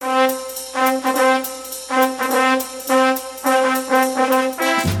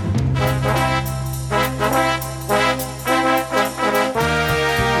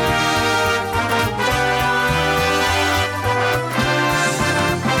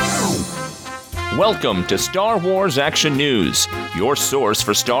Welcome to Star Wars Action News, your source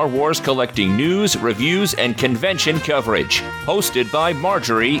for Star Wars collecting news, reviews, and convention coverage. Hosted by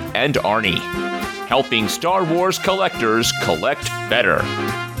Marjorie and Arnie. Helping Star Wars collectors collect better.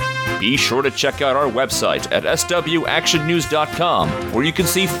 Be sure to check out our website at swactionnews.com, where you can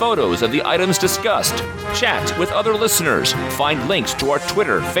see photos of the items discussed, chat with other listeners, find links to our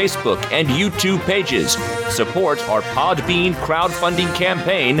Twitter, Facebook, and YouTube pages, support our Podbean crowdfunding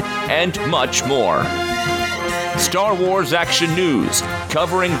campaign, and much more. Star Wars Action News,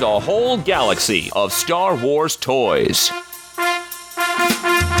 covering the whole galaxy of Star Wars toys.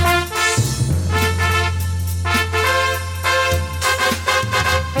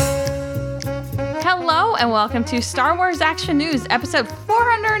 And welcome to Star Wars Action News, episode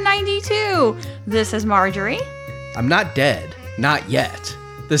 492. This is Marjorie. I'm not dead. Not yet.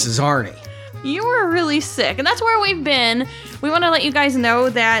 This is Arnie. You were really sick, and that's where we've been. We want to let you guys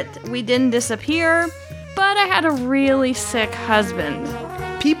know that we didn't disappear, but I had a really sick husband.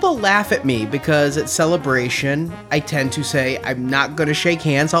 People laugh at me because at Celebration, I tend to say, I'm not going to shake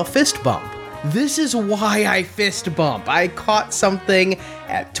hands, I'll fist bump. This is why I fist bump. I caught something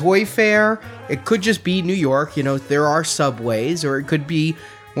at Toy Fair. It could just be New York, there are subways, or it could be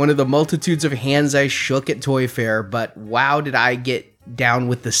one of the multitudes of hands I shook at Toy Fair, but wow, did I get down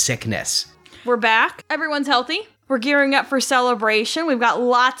with the sickness. We're back. Everyone's healthy. We're gearing up for Celebration. We've got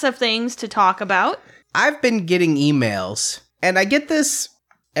lots of things to talk about. I've been getting emails, and I get this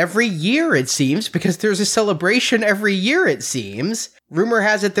every year, it seems, because there's a celebration every year, it seems. Rumor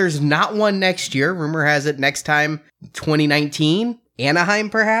has it there's not one next year. Rumor has it next time, 2019, Anaheim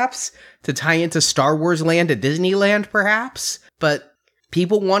perhaps, to tie into Star Wars Land at Disneyland perhaps. But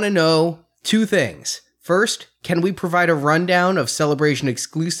people want to know two things. First, can we provide a rundown of Celebration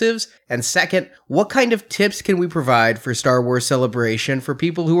exclusives? And second, what kind of tips can we provide for Star Wars Celebration for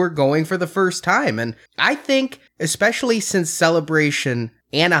people who are going for the first time? And I think, especially since Celebration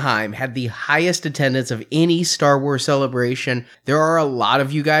Anaheim had the highest attendance of any Star Wars celebration, there are a lot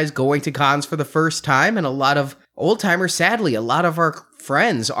of you guys going to cons for the first time, and a lot of old-timers, sadly, a lot of our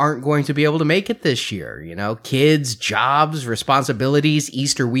friends aren't going to be able to make it this year. Kids, jobs, responsibilities,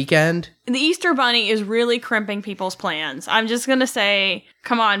 Easter weekend. The Easter Bunny is really crimping people's plans. I'm just going to say,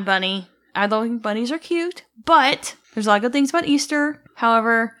 come on, Bunny. I think bunnies are cute, but there's a lot of good things about Easter.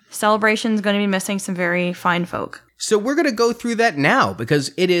 However, Celebration's going to be missing some very fine folk. So we're going to go through that now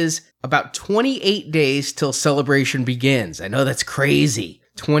because it is about 28 days till Celebration begins. I know that's crazy.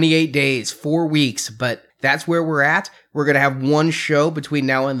 28 days, 4 weeks, but that's where we're at. We're going to have one show between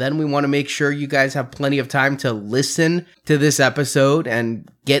now and then. We want to make sure you guys have plenty of time to listen to this episode and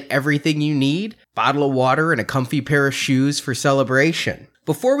get everything you need. Bottle of water and a comfy pair of shoes for Celebration.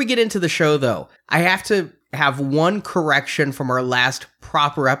 Before we get into the show, though, I have to have one correction from our last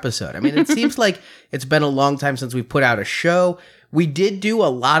proper episode. I mean, it seems like it's been a long time since we put out a show. We did do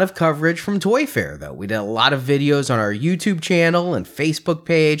a lot of coverage from Toy Fair, though. We did a lot of videos on our YouTube channel and Facebook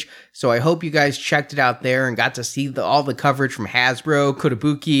page, so I hope you guys checked it out there and got to see all the coverage from Hasbro,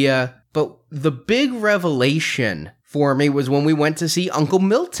 Kotobukiya. But the big revelation for me was when we went to see Uncle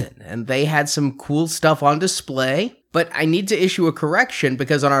Milton, and they had some cool stuff on display. But I need to issue a correction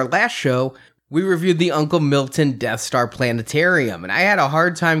because on our last show, we reviewed the Uncle Milton Death Star Planetarium, and I had a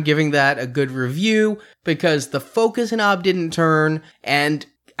hard time giving that a good review because the focus knob didn't turn, and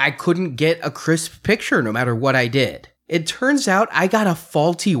I couldn't get a crisp picture no matter what I did. It turns out I got a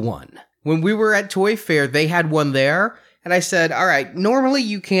faulty one. When we were at Toy Fair, they had one there, and I said, all right, normally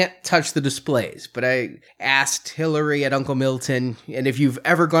you can't touch the displays, but I asked Hillary at Uncle Milton, and if you've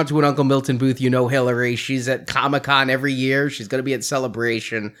ever gone to an Uncle Milton booth, you know Hillary. She's at Comic-Con every year. She's going to be at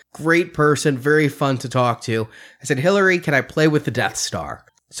Celebration. Great person, very fun to talk to. I said, Hillary, can I play with the Death Star?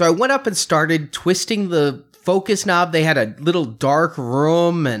 So I went up and started twisting the focus knob. They had a little dark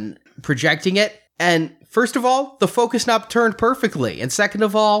room and projecting it. And first of all, the focus knob turned perfectly. And second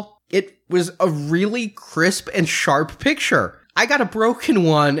of all, it was a really crisp and sharp picture. I got a broken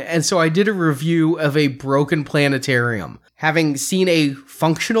one, and so I did a review of a broken planetarium. Having seen a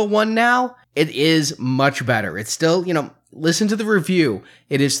functional one now, it is much better. It's still, listen to the review.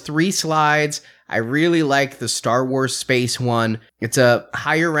 It is 3 slides. I really like the Star Wars space one. It's a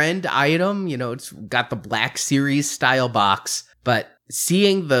higher end item. It's got the Black Series style box, but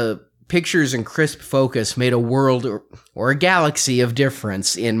seeing the pictures in crisp focus made a world or a galaxy of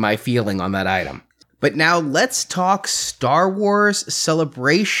difference in my feeling on that item. But now let's talk Star Wars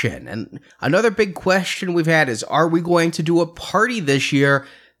Celebration. And another big question we've had is, are we going to do a party this year?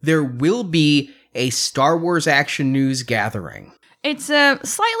 There will be a Star Wars Action News gathering. It's a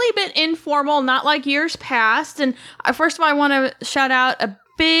slightly bit informal, not like years past. And first of all, I want to shout out a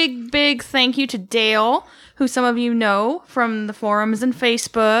big thank you to Dale, who some of you know from the forums and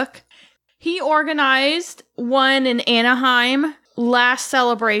Facebook. He organized one in Anaheim last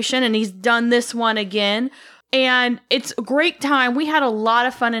celebration, and he's done this one again. And it's a great time. We had a lot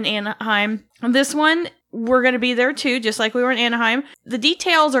of fun in Anaheim. This one, we're going to be there too, just like we were in Anaheim. The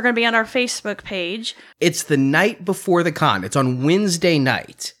details are going to be on our Facebook page. It's the night before the con. It's on Wednesday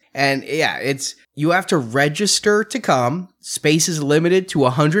night. And yeah, you have to register to come. Space is limited to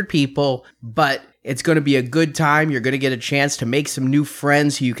 100 people, but it's going to be a good time. You're going to get a chance to make some new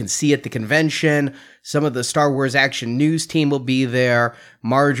friends who you can see at the convention. Some of the Star Wars Action News team will be there.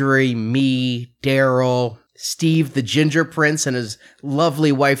 Marjorie, me, Daryl, Steve, the Ginger Prince, and his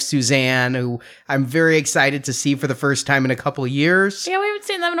lovely wife, Suzanne, who I'm very excited to see for the first time in a couple of years. Yeah, we haven't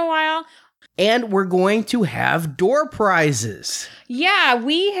seen them in a while. And we're going to have door prizes. Yeah,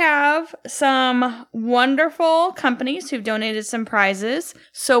 we have some wonderful companies who've donated some prizes.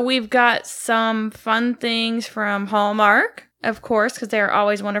 So we've got some fun things from Hallmark, of course, because they're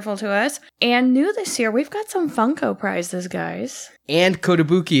always wonderful to us. And new this year, we've got some Funko prizes, guys. And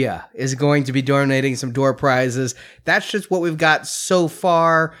Kotobukiya is going to be donating some door prizes. That's just what we've got so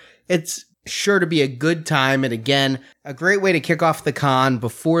far. It's sure to be a good time. And again, a great way to kick off the con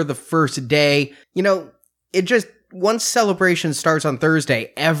before the first day. You know, once celebration starts on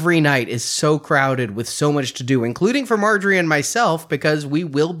Thursday, every night is so crowded with so much to do, including for Marjorie and myself, because we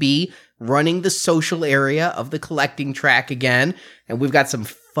will be running the social area of the collecting track again. And we've got some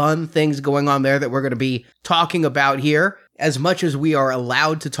fun things going on there that we're going to be talking about here, as much as we are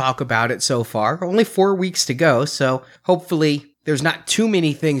allowed to talk about it so far. Only 4 weeks to go, so hopefully there's not too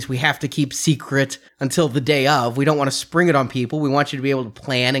many things we have to keep secret until the day of. We don't want to spring it on people. We want you to be able to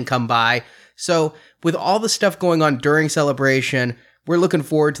plan and come by. So with all the stuff going on during celebration, we're looking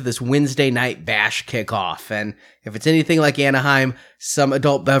forward to this Wednesday night bash kickoff. And if it's anything like Anaheim, some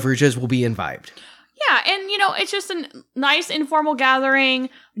adult beverages will be imbibed. Yeah, and it's just a nice informal gathering.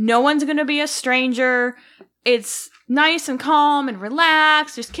 No one's going to be a stranger. It's nice and calm and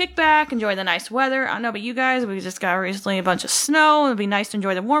relaxed. Just kick back, enjoy the nice weather. I don't know about you guys. We just got recently a bunch of snow. It'll be nice to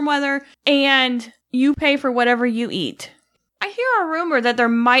enjoy the warm weather. And you pay for whatever you eat. I hear a rumor that there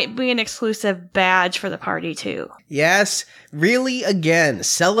might be an exclusive badge for the party too. Yes, really, again,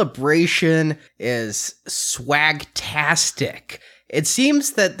 Celebration is swagtastic. It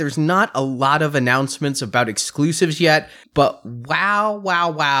seems that there's not a lot of announcements about exclusives yet, but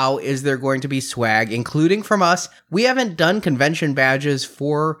wow, is there going to be swag, including from us. We haven't done convention badges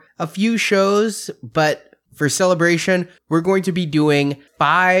for a few shows, but for Celebration, we're going to be doing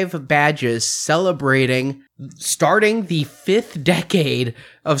 5 badges celebrating starting the 5th decade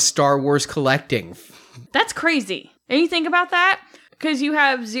of Star Wars collecting. That's crazy. And you think about that? Because you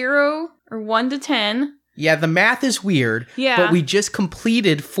have 0 or 1 to 10. Yeah, the math is weird, but we just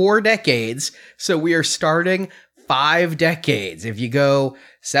completed 4 decades, so we are starting 5 decades. If you go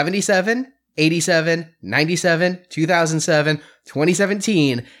 77, 87, 97, 2007,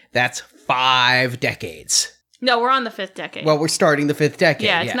 2017, that's 5 decades. No, we're on the 5th decade. Well, we're starting the 5th decade,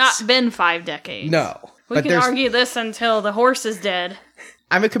 yeah, it's not been 5 decades. No. We can argue this until the horse is dead.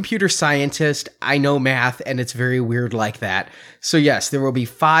 I'm a computer scientist, I know math, and it's very weird like that. So yes, there will be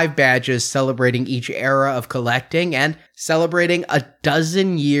 5 badges celebrating each era of collecting and celebrating a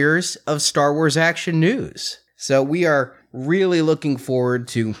dozen years of Star Wars Action News. So we are really looking forward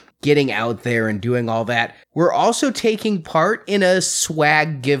to getting out there and doing all that. We're also taking part in a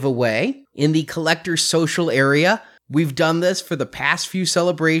swag giveaway in the collector's social area. We've done this for the past few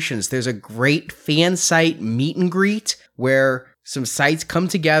celebrations. There's a great fan site meet and greet where some sites come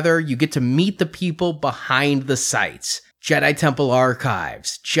together. You get to meet the people behind the sites. Jedi Temple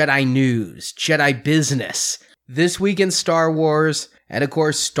Archives, Jedi News, Jedi Business, This Week in Star Wars, and of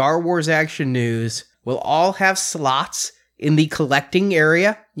course Star Wars Action News will all have slots in the collecting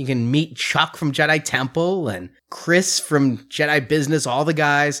area. You can meet Chuck from Jedi Temple and Chris from Jedi Business, all the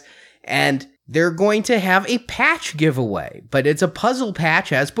guys, and they're going to have a patch giveaway, but it's a puzzle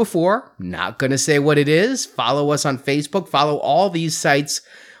patch as before. Not going to say what it is. Follow us on Facebook. Follow all these sites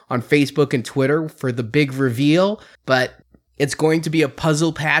on Facebook and Twitter for the big reveal, but it's going to be a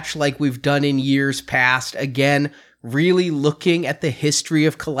puzzle patch like we've done in years past. Again, really looking at the history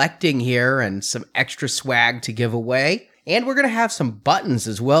of collecting here and some extra swag to give away. And we're going to have some buttons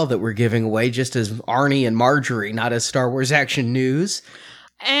as well that we're giving away, just as Arnie and Marjorie, not as Star Wars Action News.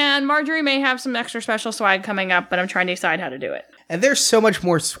 And Marjorie may have some extra special swag coming up, but I'm trying to decide how to do it. And there's so much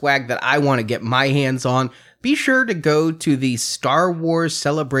more swag that I want to get my hands on. Be sure to go to the Star Wars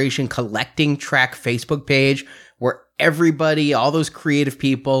Celebration Collecting Track Facebook page, where everybody, all those creative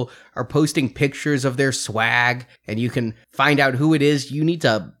people are posting pictures of their swag, and you can find out who it is. You need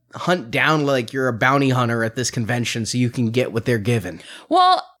to hunt down like you're a bounty hunter at this convention so you can get what they're given.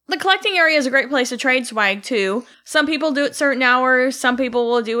 Well, the collecting area is a great place to trade swag, too. Some people do it certain hours. Some people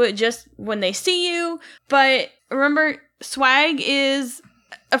will do it just when they see you. But remember, swag is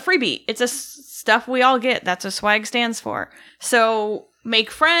a freebie. It's a stuff we all get. That's what swag stands for. So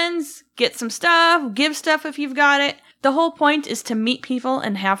make friends, get some stuff, give stuff if you've got it. The whole point is to meet people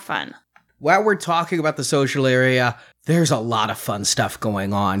and have fun. While we're talking about the social area, there's a lot of fun stuff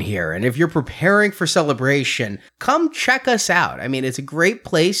going on here. And if you're preparing for Celebration, come check us out. I mean, it's a great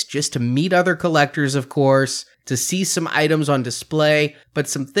place just to meet other collectors, of course, to see some items on display, but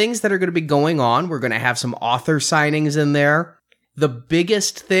some things that are going to be going on. We're going to have some author signings in there. The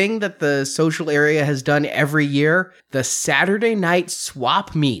biggest thing that the social area has done every year, the Saturday night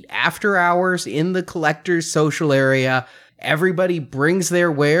swap meet after hours in the collector's social area. Everybody brings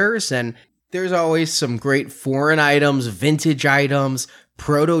their wares, and there's always some great foreign items, vintage items,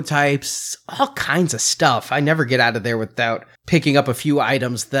 prototypes, all kinds of stuff. I never get out of there without picking up a few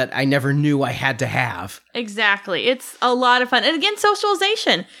items that I never knew I had to have. Exactly. It's a lot of fun. And again,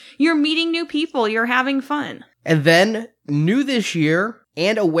 socialization. You're meeting new people. You're having fun. And then, new this year,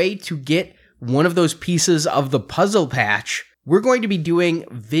 and a way to get one of those pieces of the puzzle patch, we're going to be doing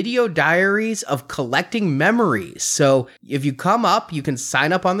video diaries of collecting memories. So if you come up, you can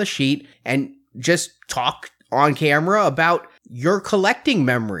sign up on the sheet and just talk on camera about your collecting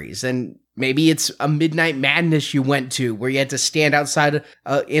memories. And maybe it's a Midnight Madness you went to where you had to stand outside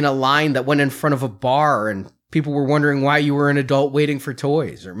in a line that went in front of a bar and people were wondering why you were an adult waiting for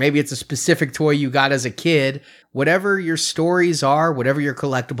toys. Or maybe it's a specific toy you got as a kid. Whatever your stories are, whatever your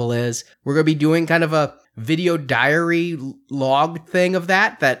collectible is, we're going to be doing kind of a video diary log thing of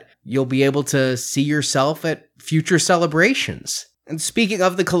that you'll be able to see yourself at future celebrations. And speaking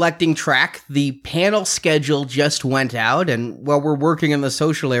of the collecting track, the panel schedule just went out, and while we're working in the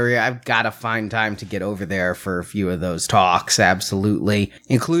social area, I've got to find time to get over there for a few of those talks, absolutely,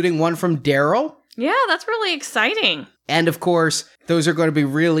 including one from Daryl. Yeah, that's really exciting. And of course, those are going to be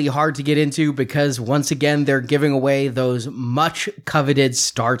really hard to get into because once again, they're giving away those much coveted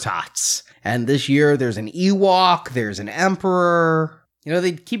Star Tots. And this year, there's an Ewok, there's an Emperor. You know,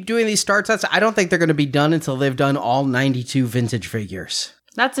 they keep doing these Star Tots. I don't think they're going to be done until they've done all 92 vintage figures.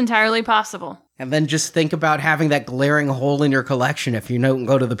 That's entirely possible. And then just think about having that glaring hole in your collection if you don't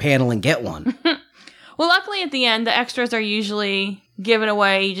go to the panel and get one. Well, luckily at the end, the extras are usually given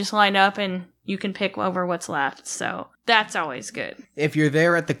away. You just line up and you can pick over what's left. So that's always good. If you're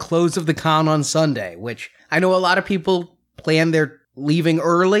there at the close of the con on Sunday, which I know a lot of people plan their leaving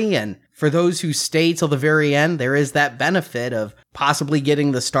early, and for those who stay till the very end, there is that benefit of possibly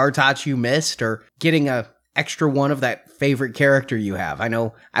getting the Star Tots you missed or getting a extra one of that favorite character you have. I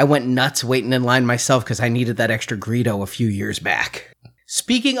know I went nuts waiting in line myself because I needed that extra Greedo a few years back.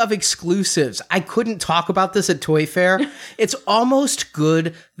 Speaking of exclusives, I couldn't talk about this at Toy Fair. It's almost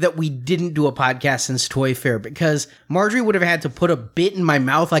good that we didn't do a podcast since Toy Fair because Marjorie would have had to put a bit in my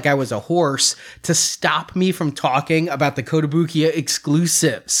mouth like I was a horse to stop me from talking about the Kotobukiya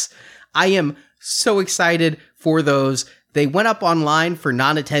exclusives. I am so excited for those. They went up online for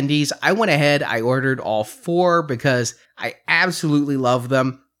non-attendees. I went ahead, I ordered all 4 because I absolutely love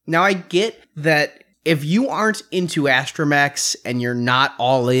them. Now I get that if you aren't into Astromechs and you're not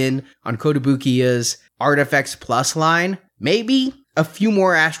all in on Kotobukiya's Artifacts Plus line, maybe a few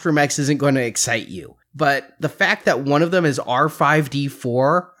more Astromechs isn't going to excite you. But the fact that one of them is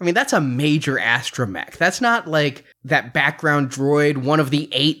R5D4, I mean, that's a major Astromech. That's not like that background droid, one of the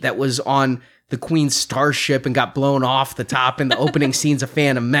 8 that was on the Queen's starship and got blown off the top in the opening scenes of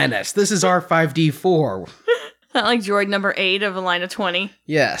Phantom Menace. This is R5D4. Not like droid number 8 of a line of 20.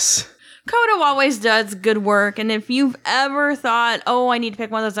 Yes. Koto always does good work, and if you've ever thought, oh, I need to pick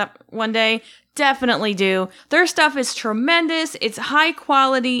one of those up one day, definitely do. Their stuff is tremendous, it's high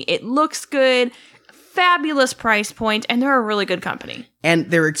quality, it looks good, fabulous price point, and they're a really good company. And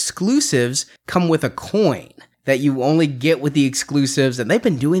their exclusives come with a coin that you only get with the exclusives, and they've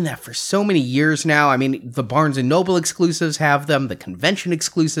been doing that for so many years now. I mean, the Barnes & Noble exclusives have them, the convention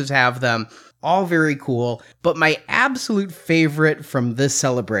exclusives have them. All very cool, but my absolute favorite from this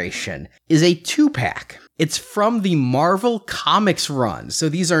celebration is a 2-pack. It's from the Marvel Comics run, so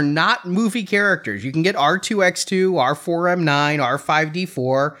these are not movie characters. You can get R2-X2, R4-M9,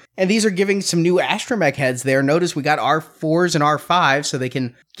 R5-D4, and these are giving some new Astromech heads there. Notice we got R4s and R5s, so they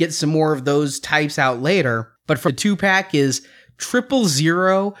can get some more of those types out later. But for the 2-pack is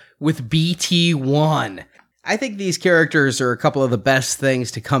 000 with BT1. I think these characters are a couple of the best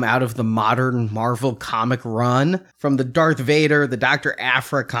things to come out of the modern Marvel comic run, from the Darth Vader, the Dr.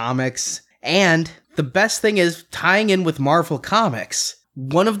 Aphra comics, and the best thing is tying in with Marvel Comics.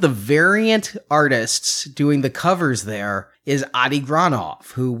 One of the variant artists doing the covers there is Adi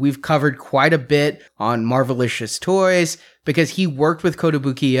Granov, who we've covered quite a bit on Marvelicious Toys because he worked with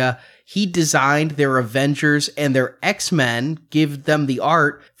Kotobukiya. He designed their Avengers and their X-Men, give them the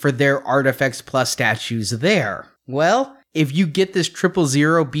art for their Artifacts Plus statues there. Well, if you get this 000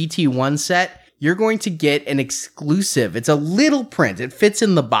 BT1 set, you're going to get an exclusive. It's a little print. It fits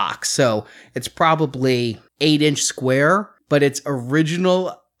in the box, so it's probably 8-inch square, but it's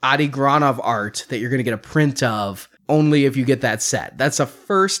original Adi Granov art that you're going to get a print of only if you get that set. That's the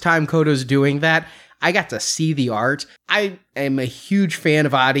first time Koto's doing that. I got to see the art. I am a huge fan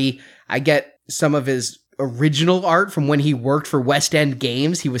of Adi. I get some of his original art from when he worked for West End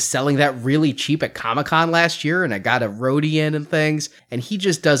Games. He was selling that really cheap at Comic-Con last year, and I got a roadie in and things, and he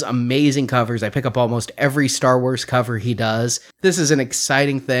just does amazing covers. I pick up almost every Star Wars cover he does. This is an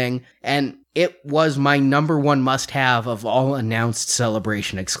exciting thing, and it was my number one must-have of all announced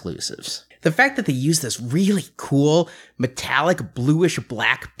Celebration exclusives. The fact that they use this really cool metallic bluish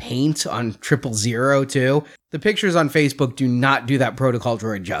black paint on 000 too. The pictures on Facebook do not do that Protocol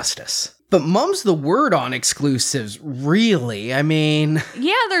droid justice. But mum's the word on exclusives, really. I mean...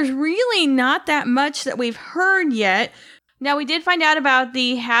 Yeah, there's really not that much that we've heard yet. Now, we did find out about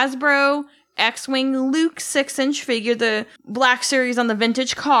the Hasbro X-Wing Luke 6-inch figure, the Black Series on the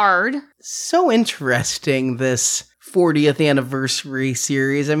vintage card. So interesting, this 40th anniversary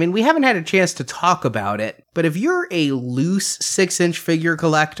series. I mean, we haven't had a chance to talk about it, but if you're a loose 6-inch figure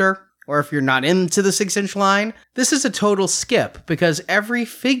collector, or if you're not into the 6-inch line, this is a total skip because every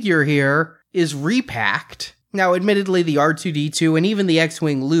figure here is repacked. Now, admittedly, the R2-D2 and even the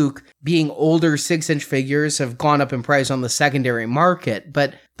X-Wing Luke, being older 6-inch figures, have gone up in price on the secondary market,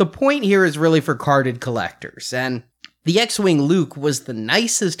 but the point here is really for carded collectors, and the X-Wing Luke was the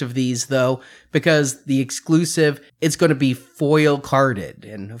nicest of these, though, because the exclusive, it's going to be foil carded,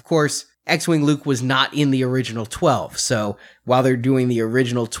 and of course, X-Wing Luke was not in the original 12, so while they're doing the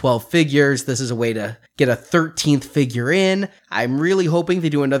original 12 figures, this is a way to get a 13th figure in. I'm really hoping they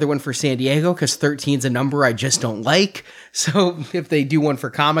do another one for San Diego, because 13's a number I just don't like, so if they do one for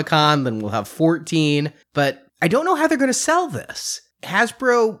Comic-Con, then we'll have 14, but I don't know how they're going to sell this.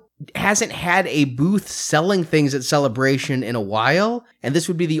 Hasbro hasn't had a booth selling things at Celebration in a while, and this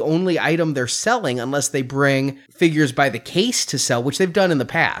would be the only item they're selling unless they bring figures by the case to sell, which they've done in the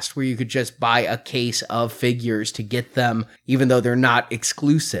past, where you could just buy a case of figures to get them, even though they're not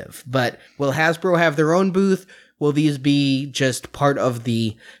exclusive. But will Hasbro have their own booth? Will these be just part of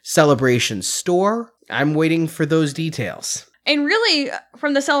the Celebration store? I'm waiting for those details. And really,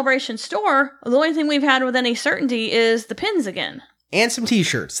 from the Celebration store, the only thing we've had with any certainty is the pins again. And some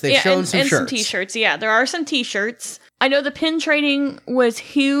t-shirts. They've shown some shirts. And some t-shirts, yeah. There are some t-shirts. I know the pin trading was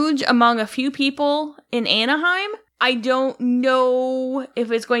huge among a few people in Anaheim. I don't know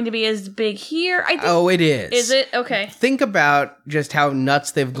if it's going to be as big here. I think, it is. Is it? Okay. Think about just how nuts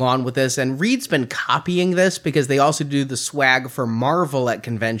they've gone with this. And Reed's been copying this because they also do the swag for Marvel at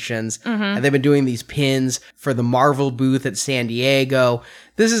conventions. Mm-hmm. And they've been doing these pins for the Marvel booth at San Diego.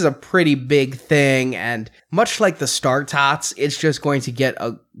 This is a pretty big thing. And much like the Star Tots, it's just going to get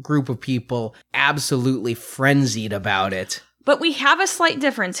a group of people absolutely frenzied about it. But we have a slight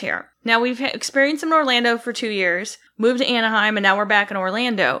difference here. Now, we've experienced in Orlando for 2 years, moved to Anaheim, and now we're back in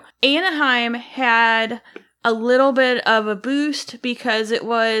Orlando. Anaheim had a little bit of a boost because it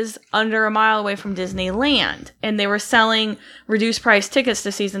was under a mile away from Disneyland, and they were selling reduced price tickets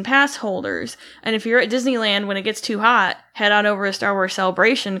to season pass holders. And if you're at Disneyland when it gets too hot, head on over to Star Wars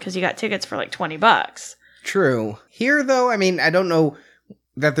Celebration because you got tickets for like $20. True. Here, though, I mean, I don't know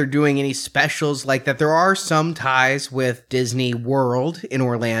that they're doing any specials like that. There are some ties with Disney World in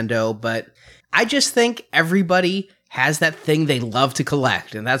Orlando, but I just think everybody has that thing they love to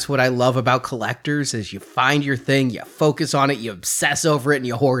collect. And that's what I love about collectors is you find your thing, you focus on it, you obsess over it, and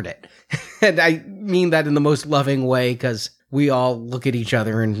you hoard it. And I mean that in the most loving way because we all look at each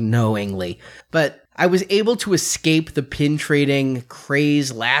other and knowingly. But I was able to escape the pin trading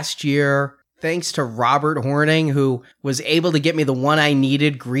craze last year thanks to Robert Horning, who was able to get me the one I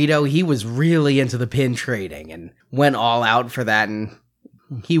needed, Greedo. He was really into the pin trading and went all out for that, and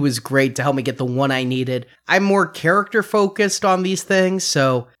he was great to help me get the one I needed. I'm more character focused on these things,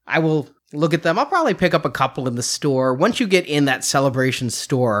 so I will look at them. I'll probably pick up a couple in the store. Once you get in that Celebration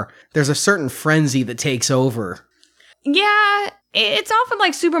store, there's a certain frenzy that takes over. Yeah, it's often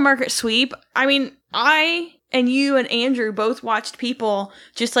like supermarket sweep. I mean, I And you and Andrew both watched people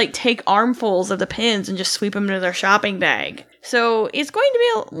just like take armfuls of the pins and just sweep them into their shopping bag. So it's going to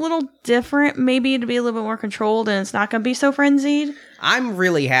be a little different. Maybe it'll be a little bit more controlled and it's not going to be so frenzied. I'm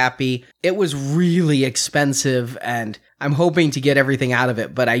really happy. It was really expensive and I'm hoping to get everything out of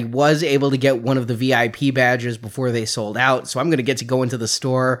it, but I was able to get one of the VIP badges before they sold out. So I'm going to get to go into the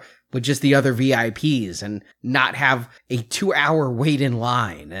store with just the other VIPs and not have a 2-hour wait in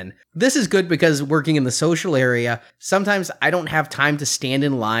line. And this is good because working in the social area, sometimes I don't have time to stand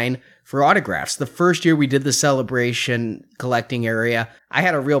in line for autographs. The first year we did the celebration collecting area, I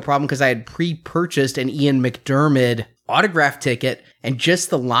had a real problem because I had pre-purchased an Ian McDermott autograph ticket and just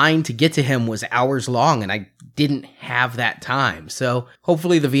the line to get to him was hours long and I didn't have that time. So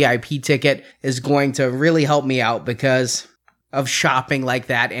hopefully the VIP ticket is going to really help me out because of shopping like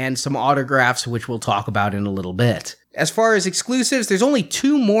that and some autographs, which we'll talk about in a little bit. As far as exclusives, there's only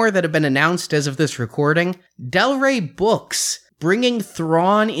 2 more that have been announced as of this recording. Del Rey Books bringing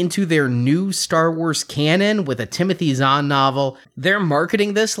Thrawn into their new Star Wars canon with a Timothy Zahn novel. They're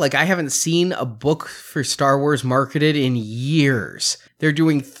marketing this like I haven't seen a book for Star Wars marketed in years. They're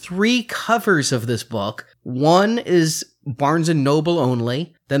doing 3 covers of this book. One is Barnes & Noble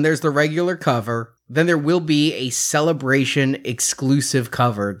only. Then there's the regular cover. Then there will be a Celebration exclusive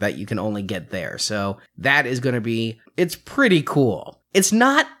cover that you can only get there. So that is going to be, it's pretty cool. It's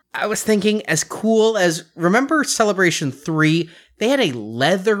not, I was thinking, as cool as, remember Celebration 3? They had a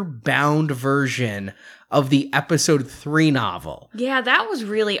leather-bound version of the Episode 3 novel. Yeah, that was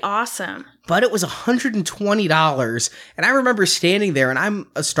really awesome. But it was $120, and I remember standing there, and I'm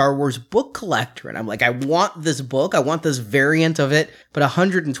a Star Wars book collector, and I'm like, I want this book, I want this variant of it, but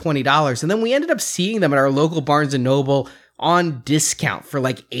 $120. And then we ended up seeing them at our local Barnes & Noble on discount for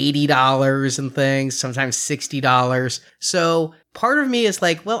like $80 and things, sometimes $60. So part of me is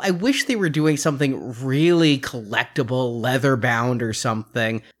like, well, I wish they were doing something really collectible, leather-bound or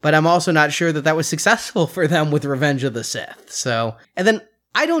something, but I'm also not sure that that was successful for them with Revenge of the Sith. So, and then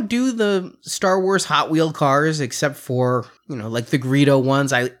I don't do the Star Wars Hot Wheel cars except for, like the Greedo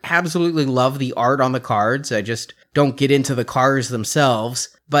ones. I absolutely love the art on the cards. I just don't get into the cars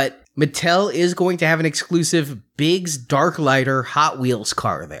themselves. But Mattel is going to have an exclusive Biggs Darklighter Hot Wheels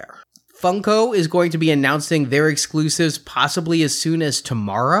car there. Funko is going to be announcing their exclusives possibly as soon as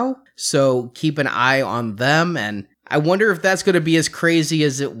tomorrow. So keep an eye on them. And I wonder if that's going to be as crazy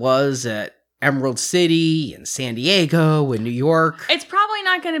as it was at Emerald City and San Diego and New York. It's probably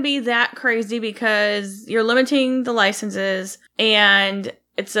not going to be that crazy because you're limiting the licenses and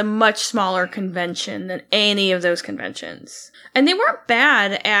it's a much smaller convention than any of those conventions. And they weren't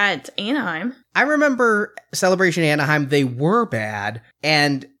bad at Anaheim. I remember Celebration Anaheim, they were bad,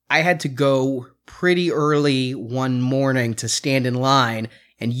 and I had to go pretty early one morning to stand in line,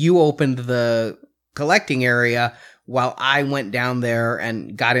 and you opened the collecting area while I went down there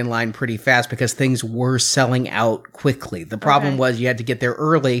and got in line pretty fast because things were selling out quickly. The problem was you had to get there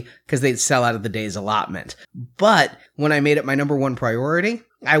early because they'd sell out of the day's allotment. But when I made it my number one priority,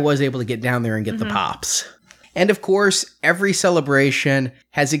 I was able to get down there and get the pops. And of course, every celebration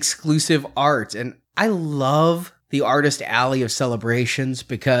has exclusive art. And I love the artist alley of celebrations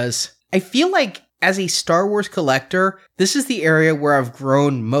because I feel like as a Star Wars collector, this is the area where I've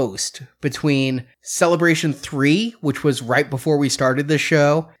grown most between Celebration 3, which was right before we started the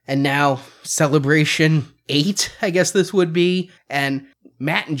show, and now Celebration 8, I guess this would be. And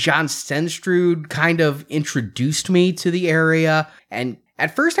Matt and John Stenstrud kind of introduced me to the area, and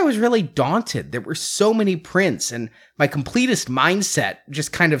at first I was really daunted. There were so many prints, and my completist mindset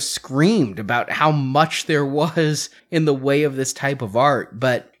just kind of screamed about how much there was in the way of this type of art.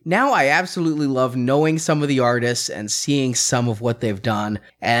 But now I absolutely love knowing some of the artists and seeing some of what they've done.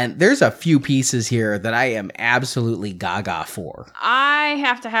 And there's a few pieces here that I am absolutely gaga for. I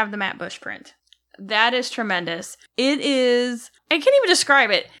have to have the Matt Bush print. That is tremendous. It is, I can't even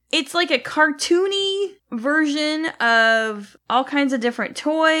describe it. It's like a cartoony version of all kinds of different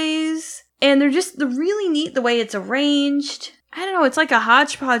toys. And they're really neat the way it's arranged. I don't know, it's like a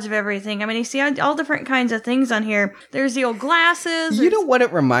hodgepodge of everything. I mean, you see all different kinds of things on here. There's the old glasses. You know what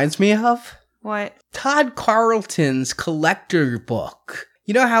it reminds me of? What? Todd Carlton's collector book.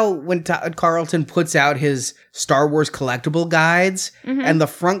 You know how when Todd Carlton puts out his Star Wars collectible guides, and the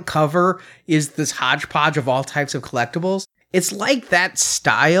front cover is this hodgepodge of all types of collectibles? It's like that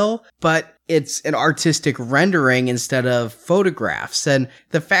style, but it's an artistic rendering instead of photographs. And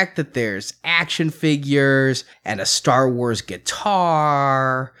the fact that there's action figures and a Star Wars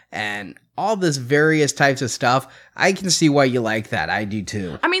guitar and all this various types of stuff, I can see why you like that. I do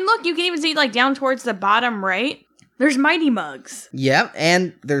too. I mean, look, you can even see like down towards the bottom right. There's Mighty Mugs. Yep,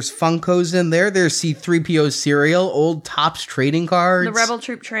 and there's Funkos in there. There's C-3PO cereal, old Topps trading cards. The Rebel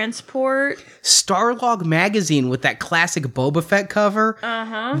Troop Transport. Starlog magazine with that classic Boba Fett cover.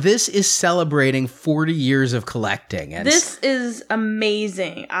 Uh-huh. This is celebrating 40 years of collecting. And this is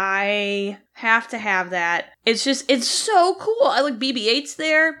amazing. I have to have that. It's so cool. I look, BB-8's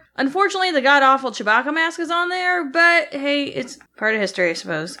there. Unfortunately, the god-awful Chewbacca mask is on there, but hey, it's part of history, I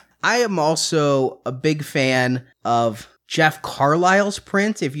suppose. I am also a big fan of Jeff Carlisle's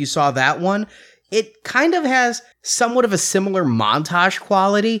print, if you saw that one. It kind of has somewhat of a similar montage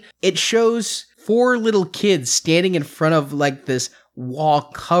quality. It shows 4 little kids standing in front of like this wall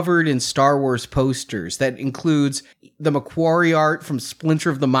covered in Star Wars posters that includes the McQuarrie art from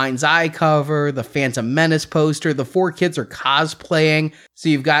Splinter of the Mind's Eye cover, the Phantom Menace poster. The 4 kids are cosplaying. So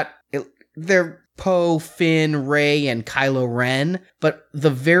you've got they're Poe, Finn, Rey, and Kylo Ren, but the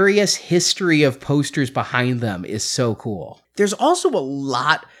various history of posters behind them is so cool. There's also a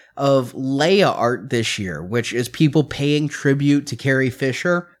lot of Leia art this year, which is people paying tribute to Carrie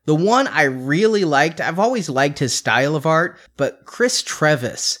Fisher. The one I really liked, I've always liked his style of art, but Chris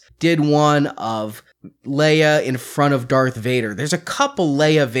Trevis did one of Leia in front of Darth Vader. There's a couple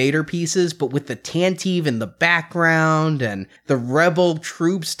Leia Vader pieces, but with the Tantive in the background and the rebel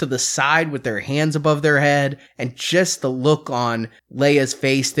troops to the side with their hands above their head, and just the look on Leia's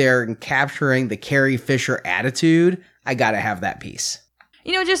face there and capturing the Carrie Fisher attitude, I gotta have that piece.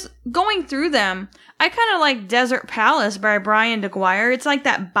 You know, just going through them, I kind of like Desert Palace by Brian DeGuire. It's like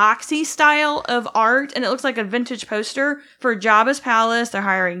that boxy style of art, and it looks like a vintage poster for Jabba's palace. They're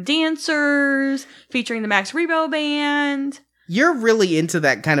hiring dancers, featuring the Max Rebo Band. You're really into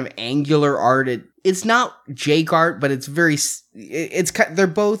that kind of angular art. It's not Jake art, but it's very, they're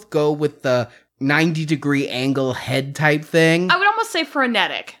both go with the 90-degree angle head type thing. I would almost say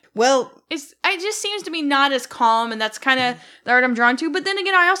frenetic. Well, it just seems to be not as calm, and that's kind of the art I'm drawn to. But then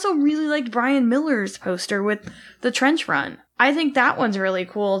again, I also really liked Brian Miller's poster with the trench run. I think that one's really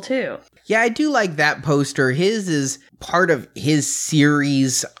cool, too. Yeah, I do like that poster. His is part of his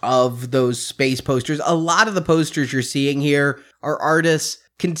series of those space posters. A lot of the posters you're seeing here are artists'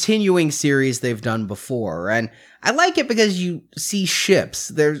 continuing series they've done before. And I like it because you see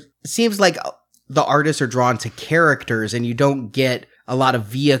ships. It seems like the artists are drawn to characters, and you don't get a lot of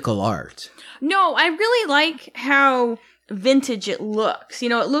vehicle art. No, I really like how vintage it looks. You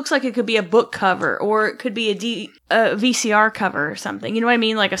know, it looks like it could be a book cover, or it could be a VCR cover or something. You know what I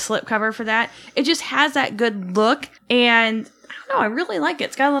mean? Like a slip cover for that. It just has that good look, and I don't know, I really like it.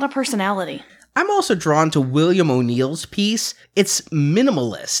 It's got a lot of personality. I'm also drawn to William O'Neill's piece. It's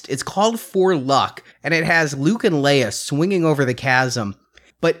minimalist. It's called For Luck, and it has Luke and Leia swinging over the chasm.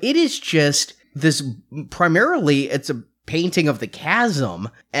 But it is just this, primarily, it's a painting of the chasm,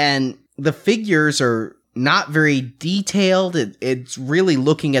 and the figures are not very detailed. It's really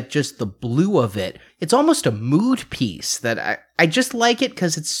looking at just the blue of it. It's almost a mood piece that I just like it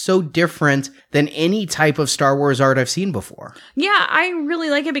because it's so different than any type of Star Wars art I've seen before. Yeah, I really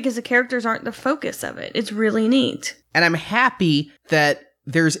like it because the characters aren't the focus of it. It's really neat. And I'm happy that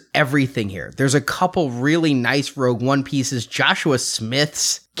there's everything here. There's a couple really nice Rogue One pieces. Joshua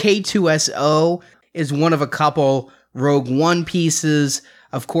Smith's K2SO is one of a couple Rogue One pieces.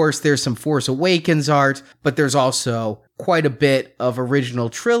 Of course, there's some Force Awakens art, but there's also quite a bit of original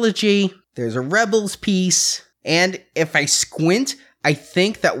trilogy. There's a Rebels piece. And if I squint, I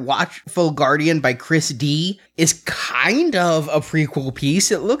think that Watchful Guardian by Chris D is kind of a prequel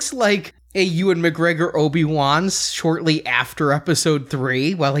piece. It looks like a Ewan McGregor Obi-Wan's shortly after Episode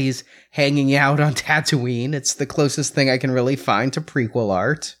 3 while he's hanging out on Tatooine. It's the closest thing I can really find to prequel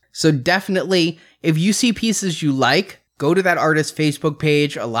art. So definitely, if you see pieces you like, go to that artist's Facebook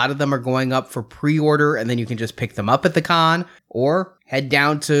page. A lot of them are going up for pre-order, and then you can just pick them up at the con, or head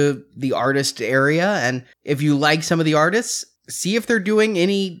down to the artist area. And if you like some of the artists, see if they're doing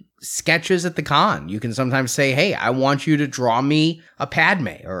any sketches at the con. You can sometimes say, hey, I want you to draw me a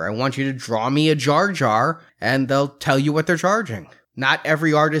Padme, or I want you to draw me a Jar Jar, and they'll tell you what they're charging. Not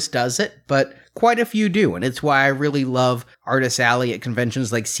every artist does it, but quite a few do, and it's why I really love Artist Alley at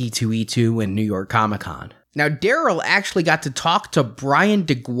conventions like C2E2 and New York Comic Con. Now, Daryl actually got to talk to Brian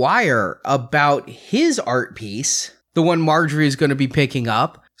DeGuire about his art piece, the one Marjorie is going to be picking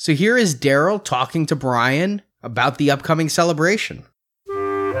up. So here is Daryl talking to Brian about the upcoming celebration.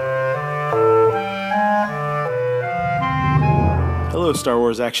 Hello, Star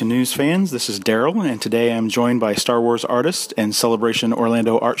Wars Action News fans. This is Daryl, and today I'm joined by Star Wars artist and Celebration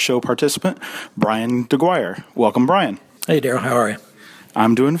Orlando Art Show participant, Brian DeGuire. Welcome, Brian. Hey, Daryl. How are you?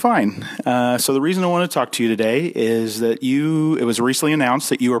 I'm doing fine. So the reason I want to talk to you today is that it was recently announced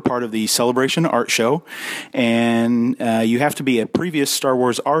that you are part of the Celebration Art Show, and you have to be a previous Star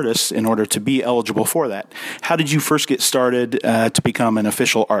Wars artist in order to be eligible for that. How did you first get started to become an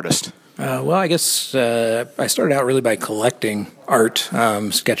official artist? Well, I guess I started out really by collecting art,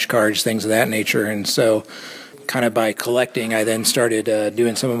 sketch cards, things of that nature, and so kind of by collecting, I then started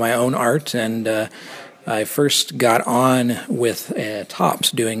doing some of my own art, and I first got on with Topps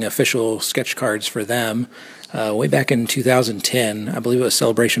doing official sketch cards for them way back in 2010. I believe it was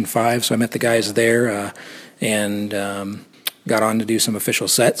Celebration 5, so I met the guys there and got on to do some official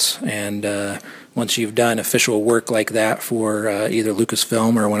sets. And once you've done official work like that for either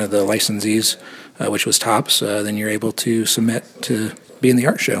Lucasfilm or one of the licensees, which was Topps, then you're able to submit to be in the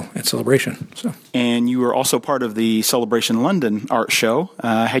art show at Celebration. So, and you were also part of the Celebration London art show.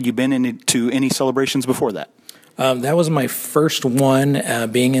 Had you been to any celebrations before that? That was my first one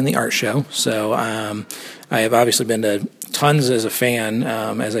being in the art show. So I have obviously been to tons as a fan.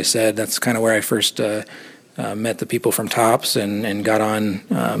 As I said, that's kind of where I first met the people from Topps and got on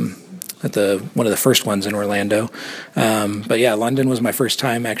at one of the first ones in Orlando. But yeah, London was my first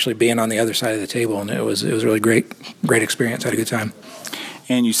time actually being on the other side of the table, and it was really great experience. I had a good time.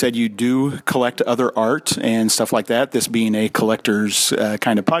 And you said you do collect other art and stuff like that, this being a collector's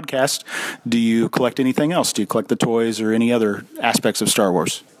kind of podcast. Do you collect anything else? Do you collect the toys or any other aspects of Star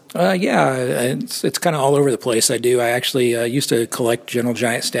Wars? Yeah, it's kind of all over the place. I do. I actually used to collect General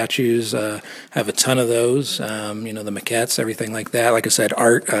Giant statues. Have a ton of those. The maquettes, everything like that. Like I said,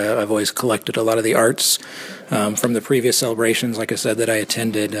 art. I've always collected a lot of the arts from the previous celebrations. Like I said, that I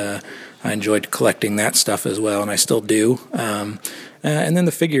attended. I enjoyed collecting that stuff as well, and I still do. And then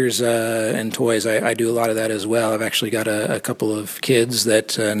the figures and toys, I do a lot of that as well. I've actually got a couple of kids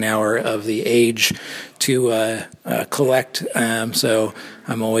that now are of the age to collect, so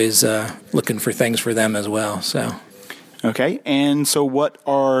I'm always looking for things for them as well. So. Okay, and so what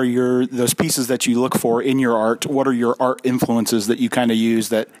are those pieces that you look for in your art? What are your art influences that you kind of use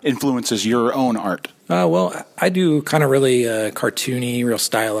that influences your own art? Well, I do kind of really cartoony, real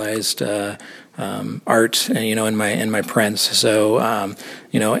stylized art, in my prints. So,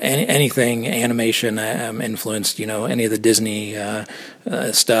 anything animation influenced, any of the Disney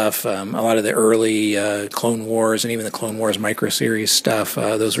stuff, a lot of the early Clone Wars and even the Clone Wars micro series stuff.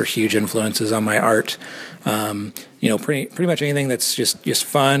 Those were huge influences on my art. Pretty much anything that's just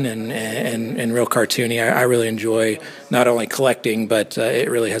fun and real cartoony. I really enjoy not only collecting, but it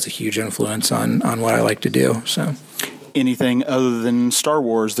really has a huge influence on what I like to do. So. Anything other than Star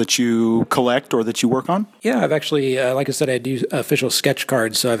Wars that you collect or that you work on? Yeah, I've actually, like I said, I do official sketch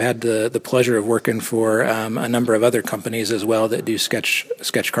cards, so I've had the pleasure of working for a number of other companies as well that do sketch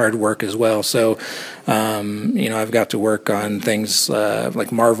card work as well. So, I've got to work on things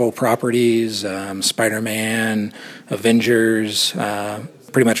like Marvel properties, Spider-Man, Avengers,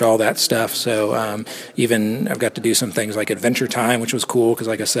 pretty much all that stuff. So even I've got to do some things like Adventure Time, which was cool because,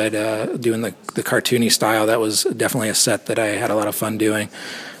 like I said, doing the cartoony style, that was definitely a set that I had a lot of fun doing.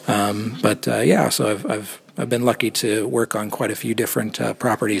 So I've been lucky to work on quite a few different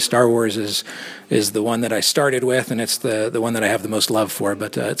properties. Star Wars is the one that I started with, and it's the one that I have the most love for.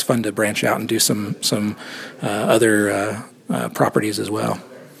 But it's fun to branch out and do some other properties as well.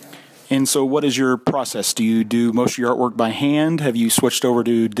 And so what is your process? Do you do most of your artwork by hand? Have you switched over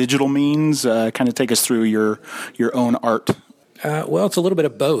to digital means? Kind of take us through your own art. Well, it's a little bit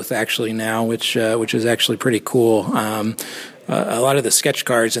of both actually now, which is actually pretty cool. A lot of the sketch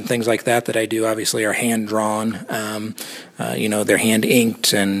cards and things like that I do obviously are hand drawn. They're hand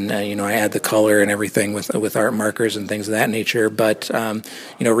inked, and I add the color and everything with art markers and things of that nature. But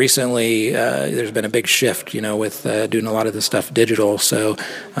recently there's been a big shift, with doing a lot of the stuff digital. So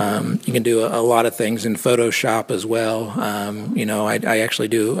you can do a lot of things in Photoshop as well. I actually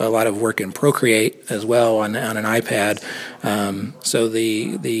do a lot of work in Procreate as well on an iPad. So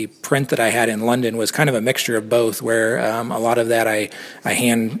the print that I had in London was kind of a mixture of both, where a lot of that I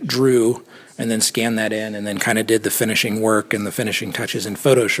hand drew and then scanned that in and then kind of did the finishing work and the finishing touches in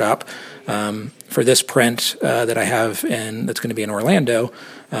Photoshop. For this print that I have that's going to be in Orlando,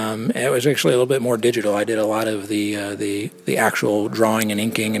 it was actually a little bit more digital. I did a lot of the actual drawing and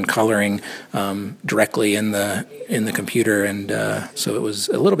inking and coloring directly in the computer, and so it was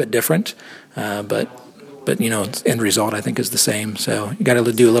a little bit different, but end result I think is the same. So you got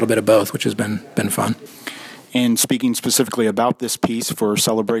to do a little bit of both, which has been fun. And speaking specifically about this piece for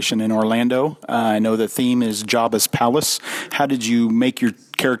Celebration in Orlando, I know the theme is Jabba's Palace. How did you make your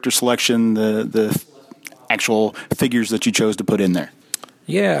character selection, the actual figures that you chose to put in there?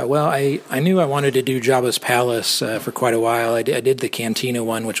 Yeah, well, I knew I wanted to do Jabba's Palace for quite a while. I did the Cantina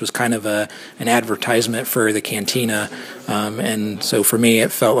one, which was kind of an advertisement for the Cantina. And so for me,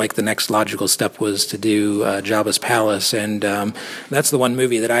 it felt like the next logical step was to do Jabba's Palace. And that's the one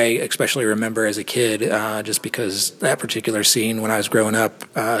movie that I especially remember as a kid, just because that particular scene when I was growing up,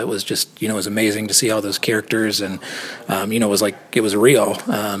 it was just, it was amazing to see all those characters. And, it was like it was real.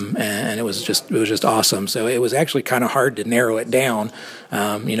 And it was just awesome. So it was actually kind of hard to narrow it down.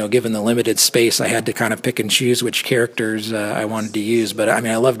 Given the limited space, I had to kind of pick and choose which characters I wanted to use. But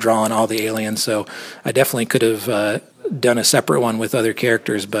I love drawing all the aliens, so I definitely could have done a separate one with other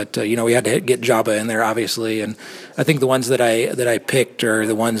characters. But we had to get Jabba in there, obviously. And I think the ones that I picked are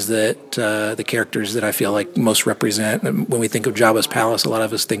the ones that the characters that I feel like most represent. When we think of Jabba's Palace, a lot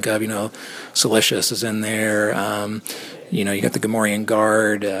of us think of Silicious is in there. You got the Gamorrean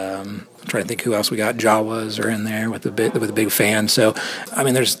Guard. I'm trying to think who else we got. Jawas are in there with a big fan. So,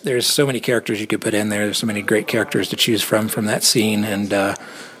 there's so many characters you could put in there. There's so many great characters to choose from that scene, and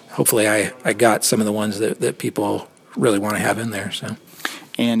hopefully, I got some of the ones that people really want to have in there. So.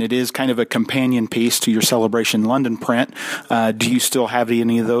 And it is kind of a companion piece to your Celebration London print. Do you still have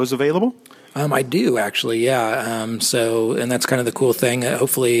any of those available? I do, actually, yeah. And that's kind of the cool thing.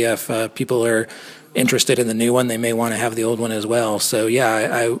 Hopefully, if people are interested in the new one, they may want to have the old one as well. So,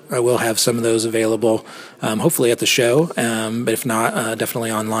 yeah, I will have some of those available, hopefully at the show, but if not,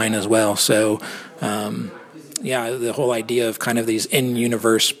 definitely online as well. So, the whole idea of kind of these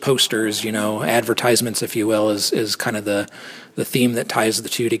in-universe posters, advertisements, if you will, is kind of the theme that ties the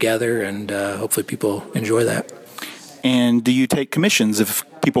two together, and hopefully people enjoy that. And do you take commissions if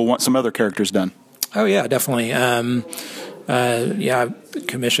people want some other characters done? Oh, yeah, definitely.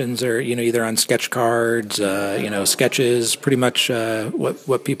 Commissions are, either on sketch cards, sketches, pretty much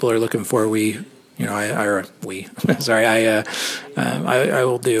what people are looking for. I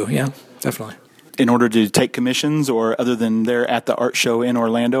will do. Yeah, definitely. In order to take commissions, or other than they're at the art show in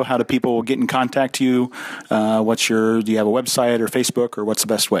Orlando, how do people get in contact with you? Do you have a website or Facebook, or what's the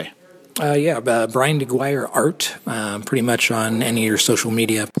best way? Brian DeGuire Art, pretty much on any of your social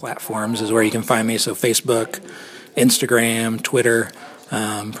media platforms is where you can find me. So Facebook, Instagram, Twitter,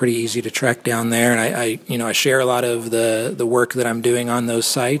 pretty easy to track down there. And I share a lot of the work that I'm doing on those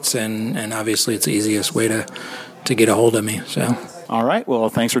sites, and obviously it's the easiest way to get a hold of me. So. All right. Well,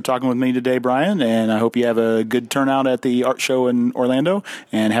 thanks for talking with me today, Brian, and I hope you have a good turnout at the art show in Orlando,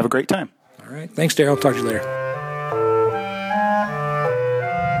 and have a great time. All right. Thanks, Daryl. Talk to you later.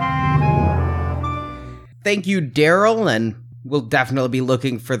 Thank you, Daryl, and we'll definitely be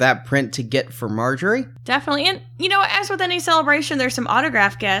looking for that print to get for Marjorie. Definitely. And, as with any celebration, there's some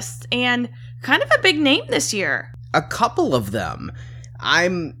autograph guests, and kind of a big name this year. A couple of them.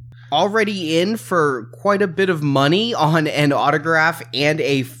 I'm already in for quite a bit of money on an autograph and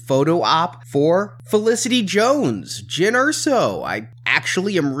a photo op for Felicity Jones, Jyn Erso. I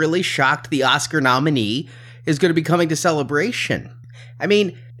actually am really shocked the Oscar nominee is going to be coming to Celebration.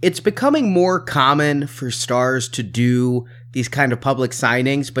 It's becoming more common for stars to do these kind of public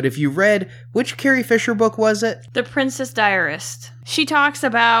signings, but if you read, which Carrie Fisher book was it? The Princess Diarist. She talks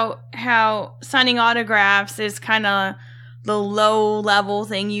about how signing autographs is kind of the low-level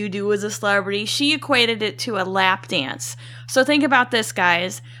thing you do as a celebrity. She equated it to a lap dance. So think about this,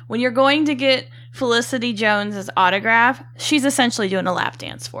 guys. When you're going to get Felicity Jones's autograph, she's essentially doing a lap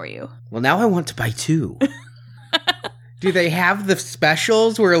dance for you. Well, now I want to buy two. Do they have the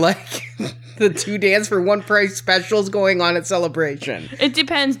specials where, the 2 dance for 1 price specials going on at Celebration? It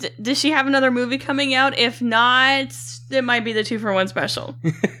depends. Does she have another movie coming out? If not, it might be the 2 for 1 special.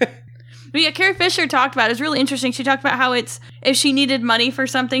 But yeah, Carrie Fisher talked about it. It's really interesting. She talked about how if she needed money for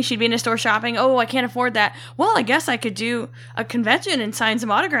something, she'd be in a store shopping. Oh, I can't afford that. Well, I guess I could do a convention and sign some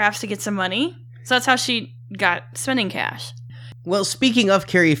autographs to get some money. So that's how she got spending cash. Well, speaking of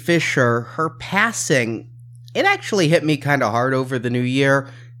Carrie Fisher, her passing, it actually hit me kind of hard over the new year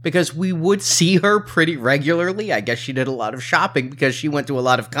because we would see her pretty regularly. I guess she did a lot of shopping because she went to a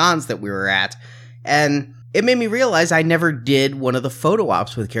lot of cons that we were at. And it made me realize I never did one of the photo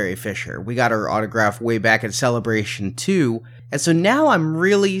ops with Carrie Fisher. We got her autograph way back at Celebration 2. And so now I'm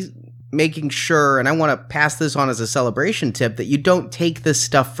really making sure, and I want to pass this on as a Celebration tip, that you don't take this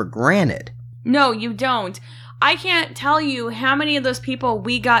stuff for granted. No, you don't. I can't tell you how many of those people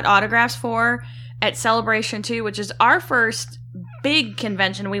we got autographs for at Celebration 2, which is our first big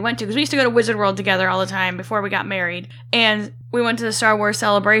convention we went to, because we used to go to Wizard World together all the time before we got married, and we went to the Star Wars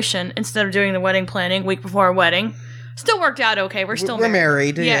Celebration instead of doing the wedding planning week before our wedding. Still worked out okay. We're still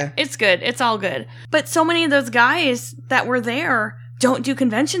married. Yeah, it's good. It's all good. But so many of those guys that were there don't do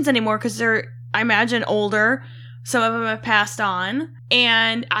conventions anymore because they're, I imagine, older, Some of them have passed on.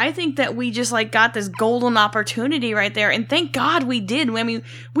 And I think that we just like got this golden opportunity right there. And thank God we did. I mean,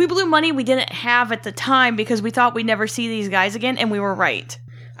 we blew money we didn't have at the time because we thought we'd never see these guys again. And we were right.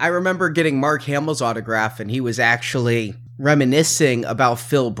 I remember getting Mark Hamill's autograph, and he was actually reminiscing about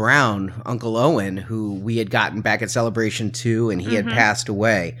Phil Brown, Uncle Owen, who we had gotten back at Celebration 2, and he had passed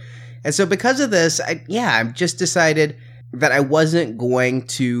away. And so because of this, I just decided that I wasn't going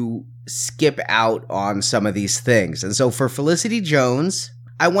to skip out on some of these things. And so for Felicity Jones,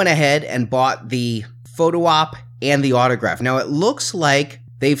 I went ahead and bought the photo op and the autograph. Now, it looks like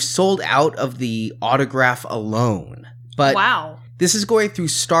they've sold out of the autograph alone. But wow. This is going through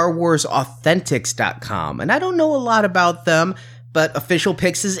StarWarsAuthentics.com, and I don't know a lot about them, but Official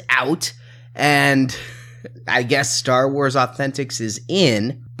Picks is out, and I guess Star Wars Authentics is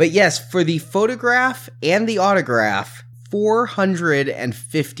in. But yes, for the photograph and the autograph,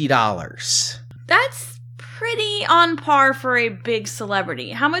 $450. That's pretty on par for a big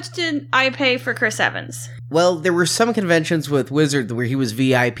celebrity. How much did I pay for Chris Evans? Well, there were some conventions with Wizard where he was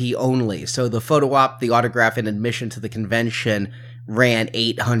VIP only, so the photo op, the autograph, and admission to the convention ran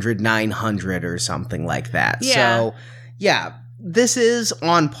 $800, $900 or something like that. Yeah. So, yeah, this is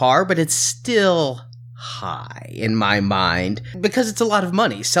on par, but it's still high in my mind because it's a lot of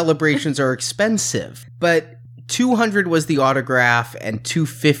money. Celebrations are expensive, but $200 was the autograph and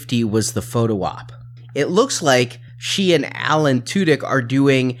 $250 was the photo op. It looks like she and Alan Tudyk are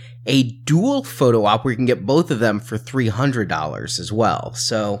doing a dual photo op where you can get both of them for $300 as well.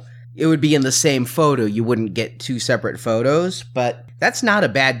 So it would be in the same photo. You wouldn't get two separate photos, but that's not a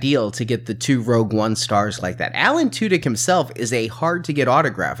bad deal to get the two Rogue One stars like that. Alan Tudyk himself is a hard to get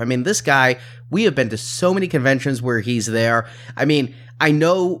autograph. I mean, this guy, we have been to so many conventions where he's there. I mean, I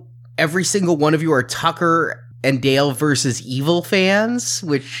know every single one of you are Tucker and Dale versus Evil fans,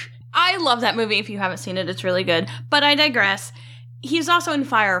 which I love that movie. If you haven't seen it, it's really good. But I digress. He's also in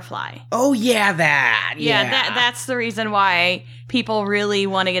Firefly. Oh, yeah, that. Yeah, that's the reason why people really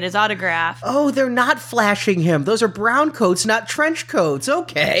want to get his autograph. Oh, they're not flashing him. Those are brown coats, not trench coats.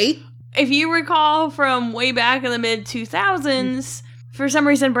 Okay. If you recall from way back in the mid-2000s, for some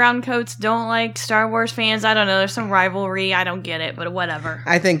reason, brown coats don't like Star Wars fans. I don't know. There's some rivalry. I don't get it, but whatever.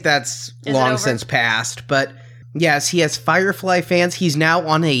 I think that's long since passed, but yes, he has Firefly fans. He's now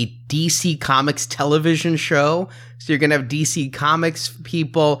on a DC Comics television show. So you're going to have DC Comics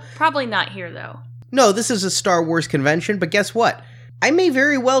people. Probably not here, though. No, this is a Star Wars convention, but guess what? I may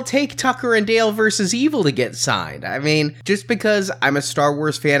very well take Tucker and Dale versus Evil to get signed. I mean, just because I'm a Star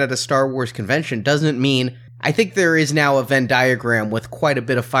Wars fan at a Star Wars convention doesn't mean... I think there is now a Venn diagram with quite a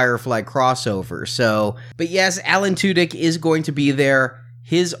bit of Firefly crossover. So, but yes, Alan Tudyk is going to be there.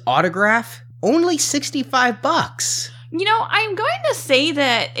 His autograph... only $65. You know, I'm going to say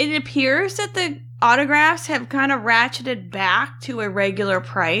that it appears that the autographs have kind of ratcheted back to a regular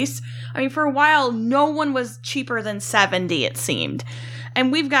price. I mean, for a while, no one was cheaper than $70, it seemed.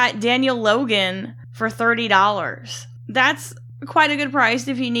 And we've got Daniel Logan for $30. That's quite a good price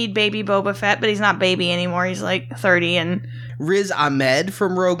if you need baby Boba Fett, but he's not baby anymore. He's like 30. And Riz Ahmed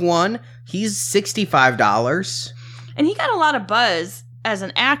from Rogue One, he's $65. And he got a lot of buzz as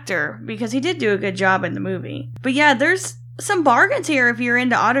an actor, because he did do a good job in the movie. But yeah, there's some bargains here if you're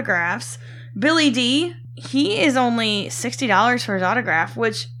into autographs. Billy D, he is only $60 for his autograph,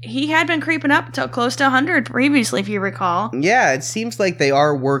 which he had been creeping up to close to $100 previously, if you recall. Yeah, it seems like they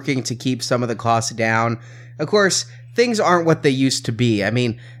are working to keep some of the costs down. Of course, things aren't what they used to be. I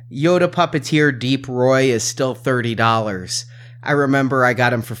mean, Yoda Puppeteer Deep Roy is still $30. I remember I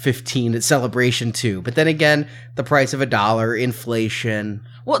got him for $15 at Celebration 2. But then again, the price of $1, inflation.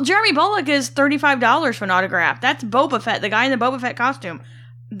 Well, Jeremy Bullock is $35 for an autograph. That's Boba Fett, the guy in the Boba Fett costume.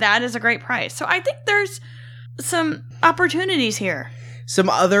 That is a great price. So I think there's some opportunities here. Some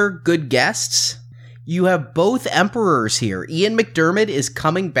other good guests. You have both Emperors here. Ian McDiarmid is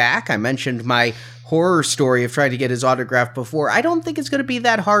coming back. I mentioned my horror story of trying to get his autograph before. I don't think it's going to be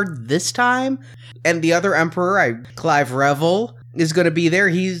that hard this time. And the other Emperor, Clive Revel, is going to be there.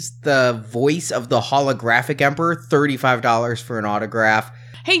 He's the voice of the holographic Emperor, $35 for an autograph.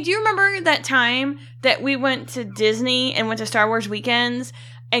 Hey, do you remember that time that we went to Disney and went to Star Wars weekends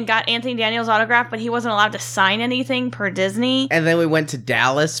and got Anthony Daniels' autograph, but he wasn't allowed to sign anything per Disney? And then we went to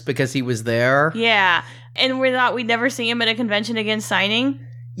Dallas because he was there. Yeah, and we thought we'd never see him at a convention again signing.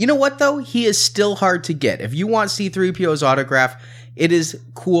 You know what, though? He is still hard to get. If you want C-3PO's autograph, it is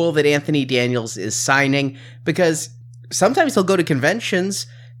cool that Anthony Daniels is signing, because sometimes he'll go to conventions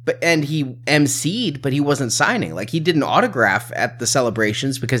and he emceed, but he wasn't signing. Like, he did an autograph at the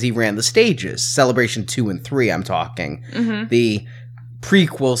celebrations because he ran the stages. Celebration 2 and 3, I'm talking. Mm-hmm. The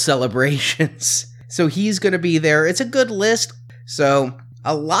prequel celebrations. So he's going to be there. It's a good list. So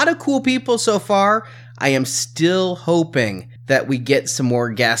a lot of cool people so far. I am still hoping that we get some more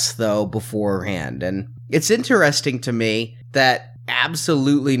guests, though, beforehand. And it's interesting to me that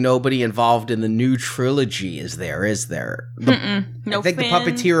absolutely nobody involved in the new trilogy is there, is there? No, I think Finn. the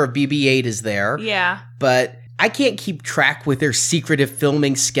puppeteer of BB-8 is there. Yeah. But I can't keep track with their secretive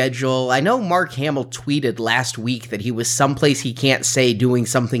filming schedule. I know Mark Hamill tweeted last week that he was someplace he can't say doing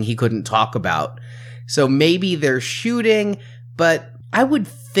something he couldn't talk about. So maybe they're shooting, but I would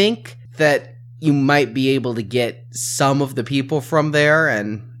think that you might be able to get some of the people from there,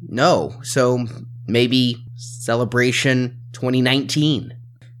 and no. So maybe Celebration 2019.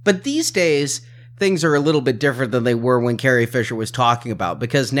 But these days, things are a little bit different than they were when Carrie Fisher was talking about,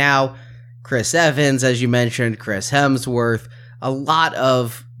 because now Chris Evans, as you mentioned, Chris Hemsworth, a lot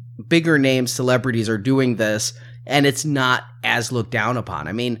of bigger name celebrities are doing this, and it's not as looked down upon.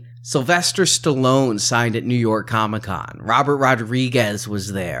 I mean, Sylvester Stallone signed at New York Comic Con. Robert Rodriguez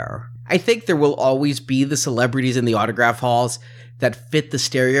was there. I think there will always be the celebrities in the autograph halls that fit the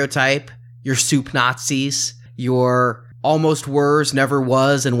stereotype. Your soup Nazis, your almost wers, never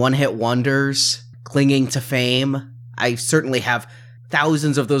was, and one-hit wonders, clinging to fame. I certainly have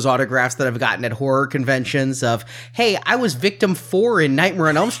thousands of those autographs that I've gotten at horror conventions of, hey, I was victim 4 in Nightmare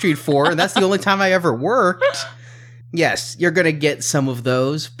on Elm Street 4, and that's the only time I ever worked. Yes, you're going to get some of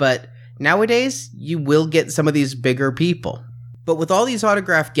those, but nowadays, you will get some of these bigger people. But with all these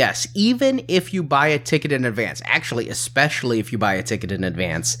autograph guests, even if you buy a ticket in advance, actually, especially if you buy a ticket in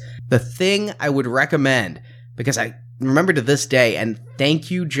advance, the thing I would recommend, because I remember to this day, and thank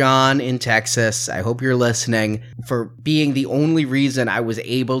you, John in Texas, I hope you're listening, for being the only reason I was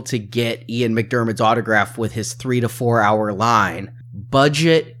able to get Ian McDermott's autograph with his 3 to 4 hour line.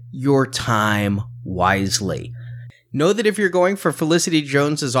 Budget your time wisely. Know that if you're going for Felicity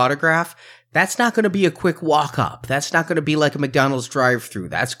Jones's autograph, that's not going to be a quick walk up. That's not going to be like a McDonald's drive-thru.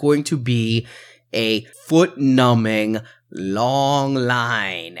 That's going to be a foot-numbing long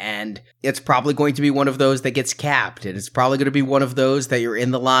line, and it's probably going to be one of those that gets capped, and it's probably going to be one of those that you're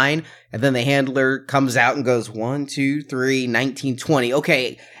in the line, and then the handler comes out and goes 1, 2, 3, 19, 20.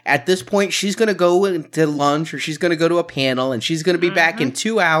 Okay, at this point, she's going to go to lunch, or she's going to go to a panel, and she's going to be back in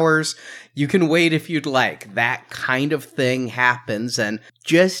 2 hours. You can wait if you'd like. That kind of thing happens, and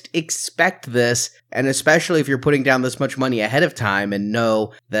just expect this, and especially if you're putting down this much money ahead of time, and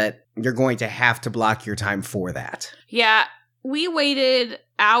know that you're going to have to block your time for that. Yeah, we waited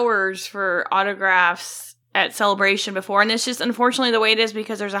hours for autographs at Celebration before, and it's just unfortunately the way it is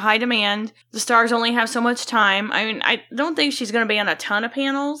because there's a high demand. The stars only have so much time. I mean, I don't think she's going to be on a ton of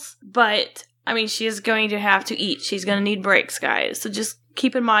panels, but I mean, she is going to have to eat. She's going to need breaks, guys. So just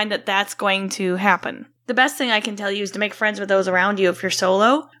keep in mind that that's going to happen. The best thing I can tell you is to make friends with those around you if you're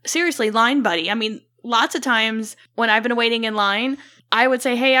solo. Seriously, line buddy. I mean, lots of times when I've been waiting in line, I would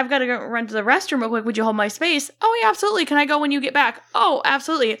say, hey, I've got to go run to the restroom real quick. Would you hold my space? Oh, yeah, absolutely. Can I go when you get back? Oh,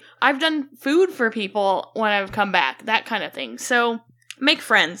 absolutely. I've done food for people when I've come back, that kind of thing. So make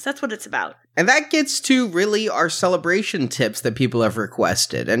friends. That's what it's about. And that gets to really our celebration tips that people have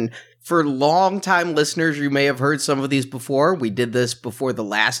requested. And for long-time listeners, you may have heard some of these before. We did this before the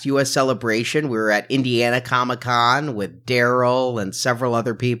last U.S. Celebration. We were at Indiana Comic-Con with Daryl and several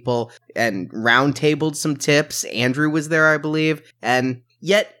other people and roundtabled some tips. Andrew was there, I believe. And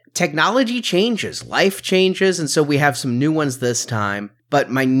yet, technology changes. Life changes. And so we have some new ones this time. But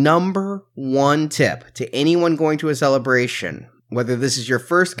my number one tip to anyone going to a celebration, whether this is your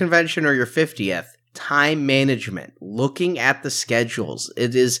first convention or your 50th, time management, looking at the schedules.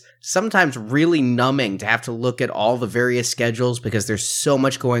 It is sometimes really numbing to have to look at all the various schedules because there's so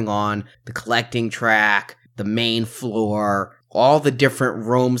much going on. The collecting track, the main floor, all the different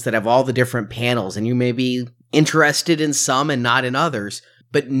rooms that have all the different panels, and you may be interested in some and not in others.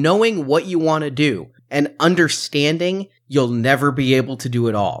 But knowing what you want to do and understanding you'll never be able to do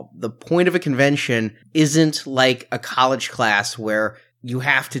it all. The point of a convention isn't like a college class where you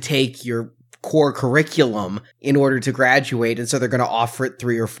have to take your core curriculum in order to graduate, and so they're going to offer it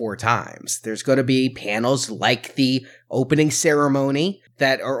 3 or 4 times. There's going to be panels like the opening ceremony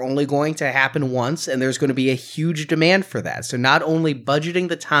that are only going to happen once, and there's going to be a huge demand for that. So not only budgeting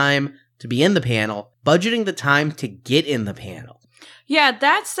the time to be in the panel, budgeting the time to get in the panel. Yeah,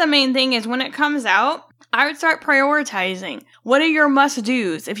 that's the main thing is when it comes out, I would start prioritizing. What are your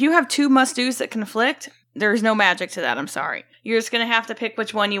must-dos? If you have 2 must-dos that conflict, there's no magic to that, I'm sorry. you're just going to have to pick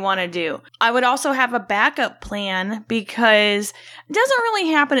which one you want to do. I would also have a backup plan because it doesn't really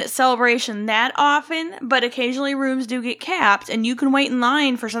happen at Celebration that often, but occasionally rooms do get capped and you can wait in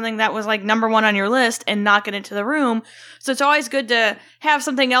line for something that was like number 1 on your list and not get into the room. So it's always good to have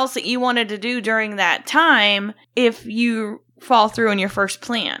something else that you wanted to do during that time if you fall through on your first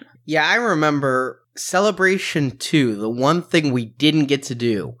plan. Yeah, I remember Celebration 2, the one thing we didn't get to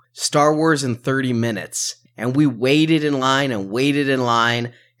do, Star Wars in 30 minutes. And we waited in line and waited in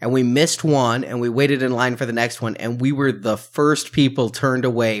line, and we missed one, and we waited in line for the next one, and we were the first people turned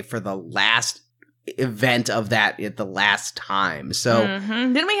away for the last event of that at the last time. So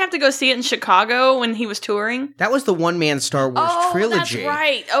Didn't we have to go see it in Chicago when he was touring? that was the one-man Star Wars trilogy. That's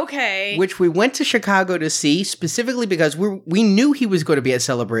right. Okay. Which we went to Chicago to see, specifically because we knew he was going to be at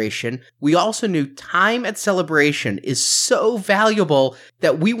Celebration. We also knew time at Celebration is so valuable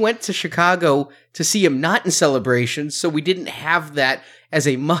that we went to Chicago to see him not in Celebration, so we didn't have that as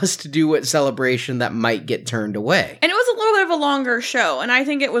a must-do at Celebration that might get turned away. And it was a little bit of a longer show, and I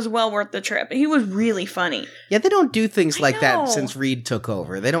think it was well worth the trip. He was really funny. Yeah, they don't do things like know. that since Reed took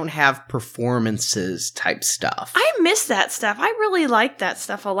over. They don't have performances type stuff. I miss that stuff. I really liked that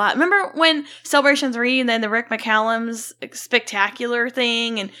stuff a lot. Remember when Celebration 3 and then the Rick McCallum's spectacular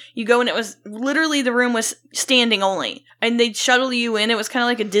thing, and you go and it was literally the room was standing only, and they'd shuttle you in. It was kind of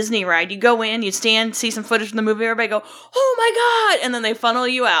like a Disney ride. You go in, you'd stand, see some footage from the movie, everybody go, oh my God, and then they funnel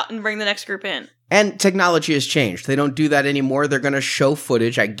you out and bring the next group in. And technology has changed. They don't do that anymore. They're going to show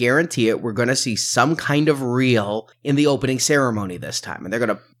footage. I guarantee it. We're going to see some kind of reel in the opening ceremony this time. And they're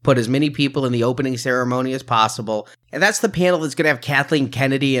going to put as many people in the opening ceremony as possible. And that's the panel that's going to have Kathleen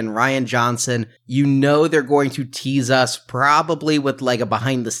Kennedy and Rian Johnson. You know they're going to tease us probably with like a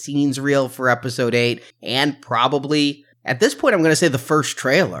behind the scenes reel for episode 8. And probably, at this point, I'm going to say the first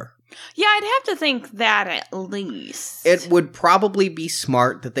trailer. Yeah, I'd have to think that at least. It would probably be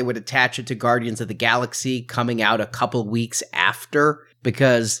smart that they would attach it to Guardians of the Galaxy coming out a couple weeks after,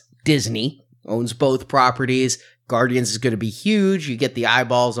 because Disney owns both properties. Guardians is going to be huge. You get the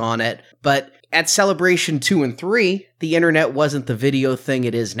eyeballs on it. But at Celebration 2 and 3, the internet wasn't the video thing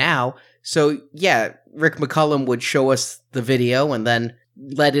it is now. So yeah, Rick McCallum would show us the video and then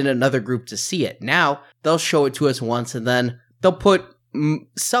let in another group to see it. Now, they'll show it to us once and then they'll put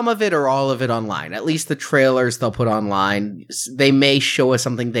some of it or all of it online. At least the trailers they'll put online. They may show us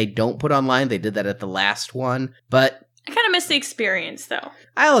something they don't put online. They did that at the last one. But I kind of miss the experience, though.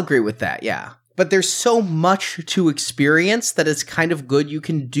 I'll agree with that, yeah. But there's so much to experience that it's kind of good you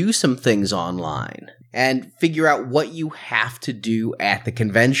can do some things online and figure out what you have to do at the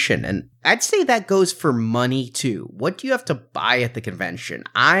convention. And I'd say that goes for money too. What do you have to buy at the convention?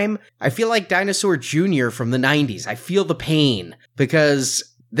 I feel like Dinosaur Jr. from the 90s. I feel the pain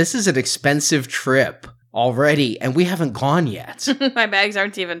because this is an expensive trip already and we haven't gone yet. My bags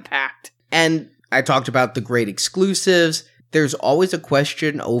aren't even packed. And I talked about the great exclusives. There's always a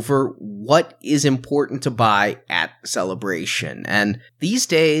question over what is important to buy at Celebration. And these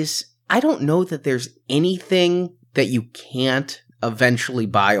days, I don't know that there's anything that you can't eventually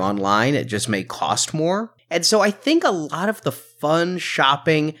buy online. It just may cost more. And so I think a lot of the fun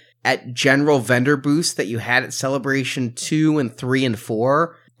shopping at general vendor booths that you had at Celebration 2 and 3 and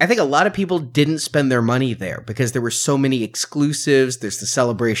 4, I think a lot of people didn't spend their money there because there were so many exclusives. There's the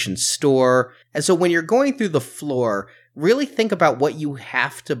Celebration store. And so when you're going through the floor, really think about what you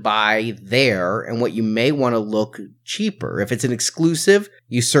have to buy there and what you may want to look cheaper. If it's an exclusive,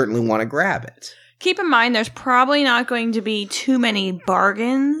 you certainly want to grab it. Keep in mind, there's probably not going to be too many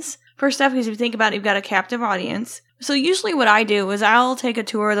bargains for stuff because if you think about it, you've got a captive audience. So usually what I do is I'll take a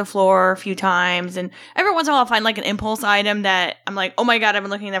tour of the floor a few times, and every once in a while I'll find like an impulse item that I'm like, oh my God, I've been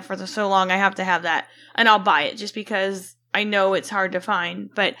looking at that for so long, I have to have that. And I'll buy it just because I know it's hard to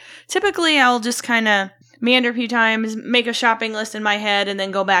find. But typically I'll just kind of meander a few times, make a shopping list in my head, and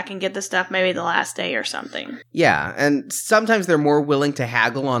then go back and get the stuff maybe the last day or something. Yeah, and sometimes they're more willing to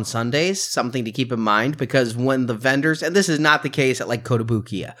haggle on Sundays, something to keep in mind, because when the vendors, and this is not the case at like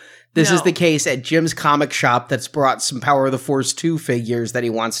Kotobukiya, this is the case at Jim's comic shop that's brought some Power of the Force 2 figures that he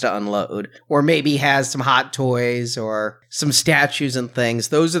wants to unload, or maybe has some hot toys or some statues and things.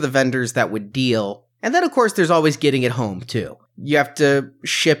 Those are the vendors that would deal. And then, of course, there's always getting it home, too. You have to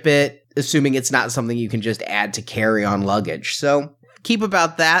ship it, assuming it's not something you can just add to carry-on luggage. So keep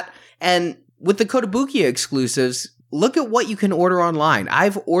about that. And with the Kotobukiya exclusives, look at what you can order online.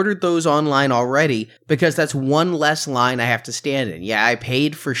 I've ordered those online already because that's one less line I have to stand in. Yeah, I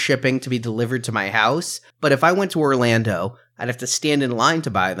paid for shipping to be delivered to my house, but if I went to Orlando, I'd have to stand in line to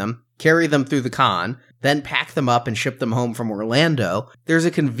buy them. carry them through the con, then pack them up and ship them home from Orlando, there's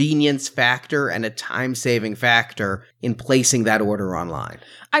a convenience factor and a time-saving factor in placing that order online.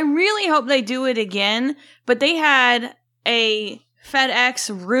 I really hope they do it again, but they had a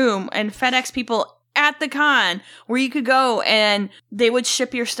FedEx room and FedEx people at the con where you could go and they would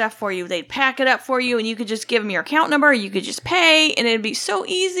ship your stuff for you. They'd pack it up for you and you could just give them your account number. You could just pay and it'd be so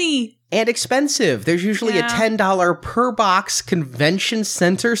easy. And expensive. There's usually a $10 per box convention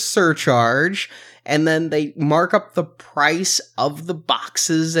center surcharge. And then they mark up the price of the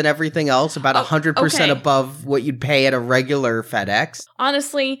boxes and everything else about 100% above what you'd pay at a regular FedEx.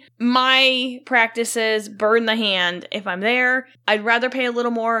 Honestly, my practice is burn the hand. If I'm there, I'd rather pay a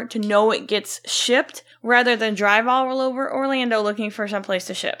little more to know it gets shipped rather than drive all over Orlando looking for someplace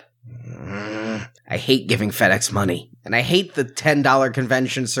to ship. I hate giving FedEx money. And I hate the $10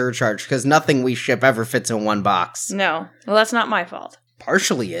 convention surcharge because nothing we ship ever fits in one box. No. Well, that's not my fault.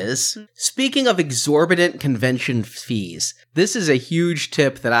 Partially is. Speaking of exorbitant convention fees, this is a huge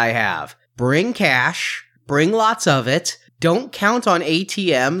tip that I have. Bring cash, bring lots of it. Don't count on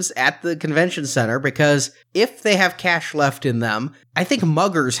ATMs at the convention center because if they have cash left in them, I think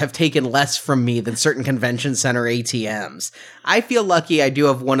muggers have taken less from me than certain convention center ATMs. I feel lucky I do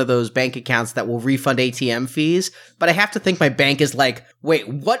have one of those bank accounts that will refund ATM fees, but I have to think my bank is like, wait,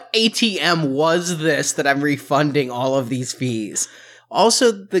 what ATM was this that I'm refunding all of these fees?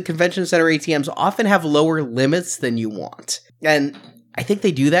 Also, the convention center ATMs often have lower limits than you want. And I think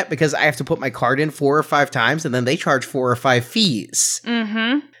they do that because I have to put my card in 4 or 5 times and then they charge 4 or 5 fees.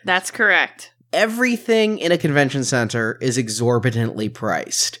 Mm-hmm. That's correct. Everything in a convention center is exorbitantly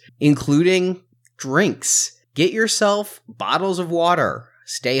priced, including drinks. Get yourself bottles of water.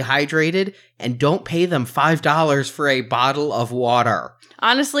 Stay hydrated and don't pay them $5 for a bottle of water.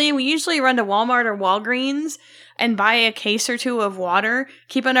 Honestly, we usually run to Walmart or Walgreens and buy a case or 2 of water,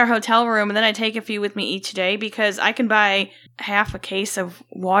 keep in our hotel room, and then I take a few with me each day because I can buy half a case of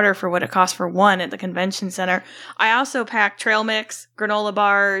water for what it costs for one at the convention center. I also pack trail mix, granola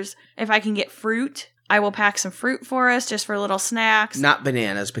bars. If I can get fruit, I will pack some fruit for us just for little snacks. Not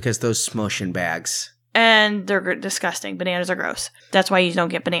bananas because those smush in bags. And they're disgusting. Bananas are gross. That's why you don't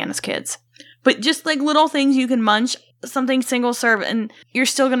get bananas, kids. But just like little things you can munch, something single serve, and you're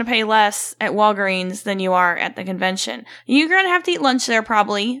still going to pay less at Walgreens than you are at the convention. You're going to have to eat lunch there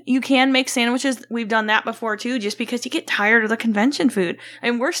probably. You can make sandwiches. We've done that before too, just because you get tired of the convention food.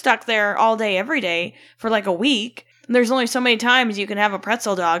 And we're stuck there all day, every day for like a week. There's only so many times you can have a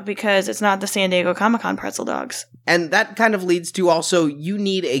pretzel dog because it's not the San Diego Comic-Con pretzel dogs. And that kind of leads to also, you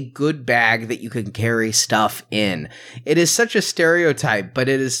need a good bag that you can carry stuff in. It is such a stereotype, but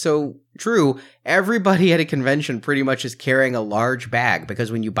it is so true. Everybody at a convention pretty much is carrying a large bag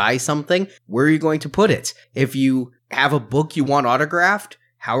because when you buy something, where are you going to put it? If you have a book you want autographed,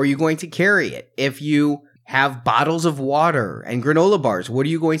 how are you going to carry it? If you have bottles of water and granola bars, what are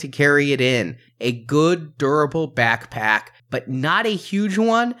you going to carry it in? A good, durable backpack, but not a huge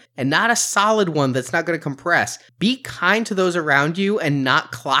one and not a solid one that's not going to compress. Be kind to those around you and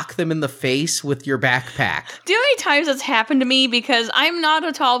not clock them in the face with your backpack. Do you know how many times that's happened to me? Because I'm not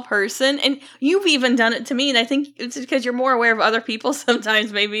a tall person, and you've even done it to me, and I think it's because you're more aware of other people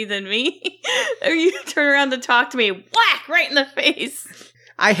sometimes maybe than me. Or you turn around to talk to me, whack, right in the face.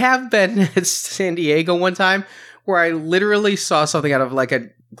 I have been at San Diego one time where I literally saw something out of like a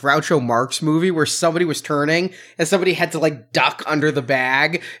Groucho Marx movie where somebody was turning and somebody had to like duck under the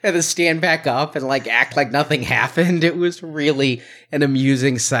bag and then stand back up and like act like nothing happened. It was really an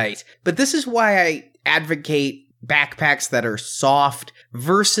amusing sight. But this is why I advocate backpacks that are soft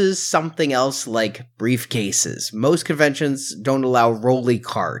versus something else like briefcases. Most conventions don't allow rolly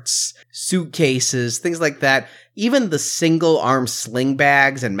carts, suitcases, things like that. Even the single-arm sling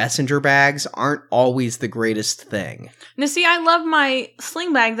bags and messenger bags aren't always the greatest thing. Now, see, I love my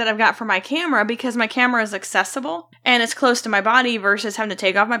sling bag that I've got for my camera because my camera is accessible and it's close to my body versus having to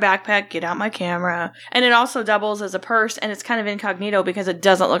take off my backpack, get out my camera. And it also doubles as a purse and it's kind of incognito because it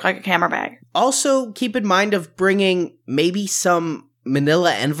doesn't look like a camera bag. Also, keep in mind of bringing maybe some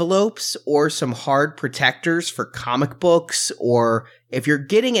manila envelopes or some hard protectors for comic books, or if you're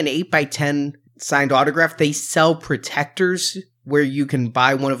getting an 8x10 signed autograph, they sell protectors where you can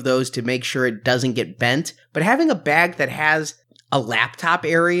buy one of those to make sure it doesn't get bent. But having a bag that has a laptop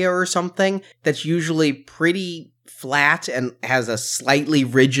area or something that's usually pretty flat and has a slightly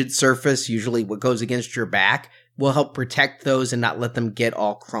rigid surface, usually what goes against your back, will help protect those and not let them get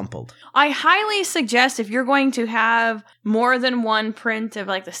all crumpled. I highly suggest if you're going to have more than one print of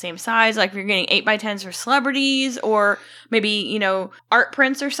like the same size, like if you're getting 8x10s for celebrities or maybe, art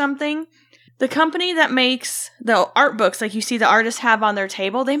prints or something, The company that makes the art books, like you see the artists have on their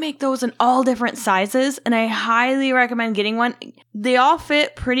table, they make those in all different sizes, and I highly recommend getting one. They all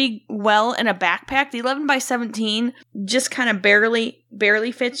fit pretty well in a backpack. The 11 by 17 just kind of barely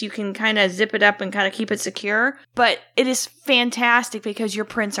fits. You can kind of zip it up and kind of keep it secure, but it is fantastic because your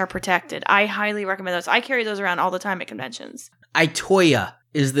prints are protected. I highly recommend those. I carry those around all the time at conventions. Itoya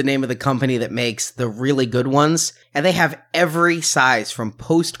is the name of the company that makes the really good ones, and they have every size from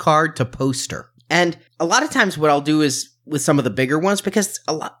postcard to poster. And a lot of times what I'll do is with some of the bigger ones, because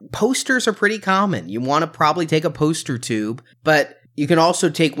posters are pretty common. You want to probably take a poster tube, but you can also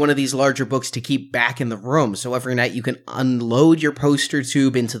take one of these larger books to keep back in the room. So every night you can unload your poster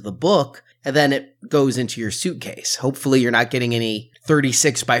tube into the book, and then it goes into your suitcase. Hopefully you're not getting any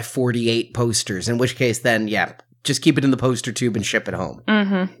 36 by 48 posters, in which case then, yeah, just keep it in the poster tube and ship it home.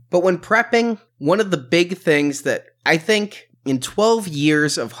 Mm-hmm. But when prepping, one of the big things that I think in 12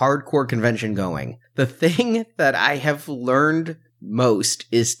 years of hardcore convention going, the thing that I have learned most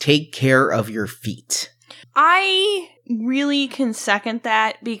is take care of your feet. I really can second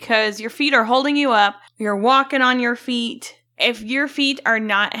that because your feet are holding you up. You're walking on your feet. If your feet are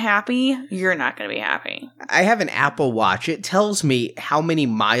not happy, you're not going to be happy. I have an Apple Watch. It tells me how many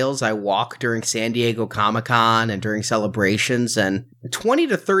miles I walk during San Diego Comic-Con and during celebrations, and 20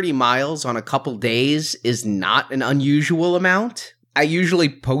 to 30 miles on a couple days is not an unusual amount. I usually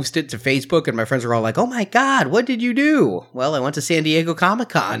post it to Facebook, and my friends are all like, oh my god, what did you do? Well, I went to San Diego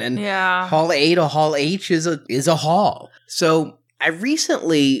Comic-Con, and Hall A to Hall H is a hall. So I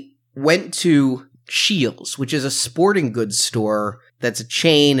recently went to Scheels, which is a sporting goods store that's a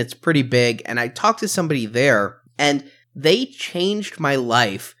chain. It's pretty big. And I talked to somebody there, and they changed my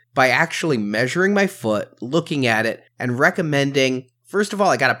life by actually measuring my foot, looking at it, and recommending, first of all,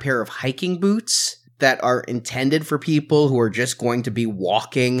 I got a pair of hiking boots that are intended for people who are just going to be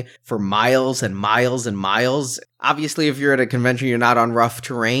walking for miles and miles and miles. Obviously, if you're at a convention, you're not on rough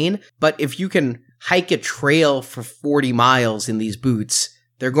terrain, but if you can hike a trail for 40 miles in these boots,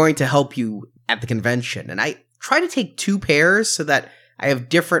 they're going to help you at the convention. And I try to take 2 pairs so that I have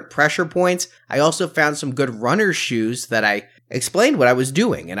different pressure points. I also found some good runner's shoes that I explained what I was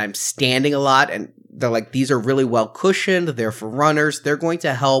doing, and I'm standing a lot, and they're like, these are really well cushioned. They're for runners. They're going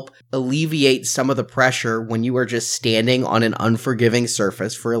to help alleviate some of the pressure when you are just standing on an unforgiving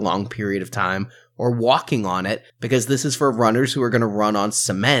surface for a long period of time or walking on it, because this is for runners who are going to run on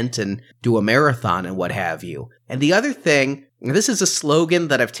cement and do a marathon and what have you. And the other thing, and this is a slogan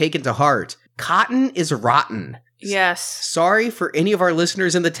that I've taken to heart, cotton is rotten. Yes. Sorry for any of our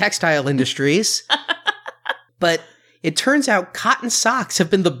listeners in the textile industries, but it turns out cotton socks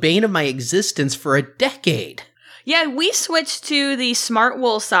have been the bane of my existence for a decade. Yeah, we switched to the smart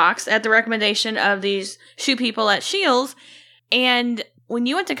wool socks at the recommendation of these shoe people at Scheels. And when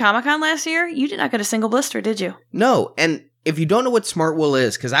you went to Comic-Con last year, you did not get a single blister, did you? No, and if you don't know what smart wool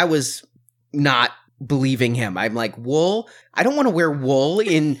is, because I was not believing him. I'm like, wool? I don't want to wear wool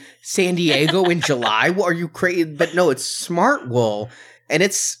in San Diego in July. Are you crazy? But no, it's smart wool, and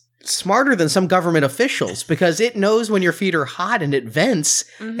it's smarter than some government officials because it knows when your feet are hot and it vents,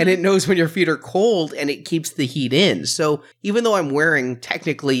 and it knows when your feet are cold and it keeps the heat in. So even though I'm wearing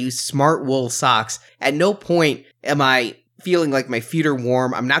technically smart wool socks, at no point am I feeling like my feet are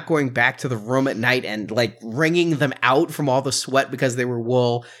warm. I'm not going back to the room at night and like wringing them out from all the sweat because they were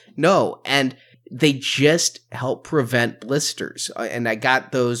wool. No, and they just help prevent blisters. And I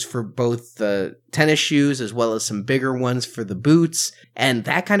got those for both the tennis shoes as well as some bigger ones for the boots and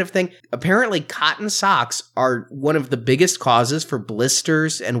that kind of thing. Apparently, cotton socks are one of the biggest causes for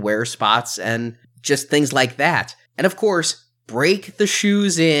blisters and wear spots and just things like that. And of course, break the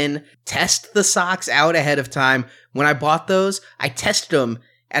shoes in, test the socks out ahead of time. When I bought those, I tested them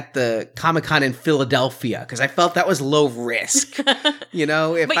at the Comic-Con in Philadelphia because I felt that was low risk. You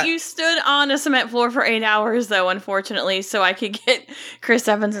know, you stood on a cement floor for 8 hours though, unfortunately, so I could get Chris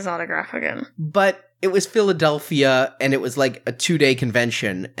Evans' autograph again. But it was Philadelphia and it was like a 2-day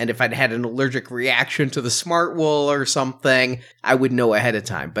convention, and if I'd had an allergic reaction to the smart wool or something, I would know ahead of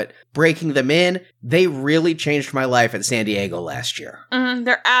time. But breaking them in, they really changed my life at San Diego last year.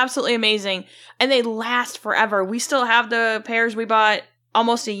 They're absolutely amazing, and they last forever. We still have the pairs we bought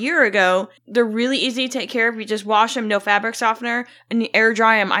almost a year ago. They're really easy to take care of. You just wash them, no fabric softener, and you air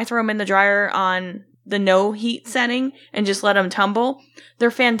dry them. I throw them in the dryer on the no heat setting and just let them tumble. They're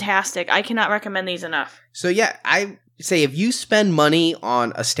fantastic. I cannot recommend these enough. So yeah, I say if you spend money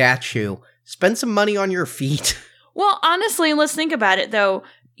on a statue, spend some money on your feet. Well, honestly, let's think about it though.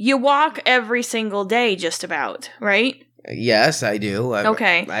 You walk every single day just about, right? Yes, I do.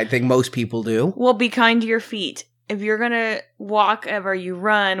 Okay. I think most people do. Well, be kind to your feet. if you're going to walk ever, you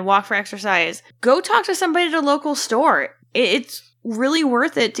run, walk for exercise, go talk to somebody at a local store. It's really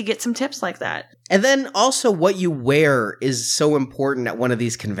worth it to get some tips like that. And then also what you wear is so important at one of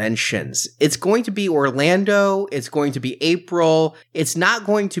these conventions. It's going to be Orlando. It's going to be April. It's not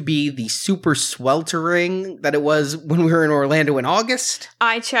going to be the super sweltering that it was when we were in Orlando in August.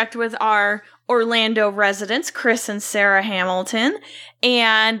 I checked with our Orlando residents, Chris and Sarah Hamilton,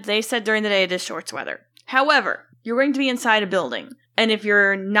 and they said during the day it is shorts weather. However, you're going to be inside a building, and if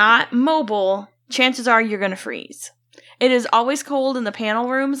you're not mobile, chances are you're going to freeze. It is always cold in the panel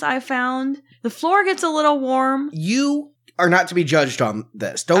rooms, I've found. The floor gets a little warm. You are not to be judged on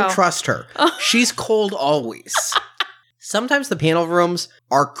this. Don't trust her. She's cold always. Sometimes the panel rooms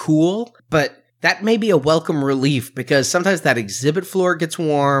are cool, but that may be a welcome relief because sometimes that exhibit floor gets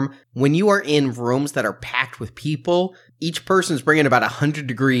warm. When you are in rooms that are packed with people, each person's bringing about 100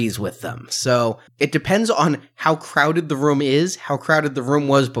 degrees with them. So it depends on how crowded the room is, how crowded the room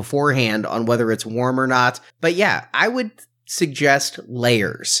was beforehand on whether it's warm or not. But yeah, I would suggest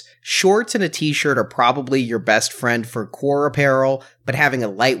layers. Shorts and a t-shirt are probably your best friend for core apparel, but having a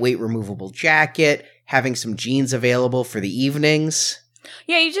lightweight removable jacket, having some jeans available for the evenings.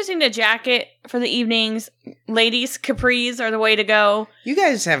 Yeah, you just need a jacket for the evenings. Ladies, capris are the way to go. You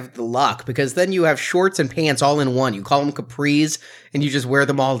guys have the luck because then you have shorts and pants all in one. You call them capris and you just wear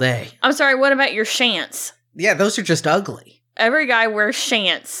them all day. I'm sorry, what about your shants? Yeah, those are just ugly. Every guy wears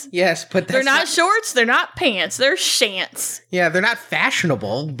shants. Yes, but they're not shorts, they're not pants, they're shants. Yeah, they're not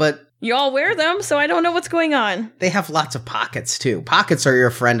fashionable, but you all wear them, so I don't know what's going on. They have lots of pockets, too. Pockets are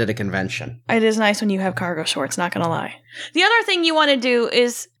your friend at a convention. It is nice when you have cargo shorts, not gonna lie. The other thing you want to do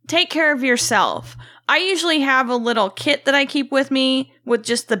is take care of yourself. I usually have a little kit that I keep with me with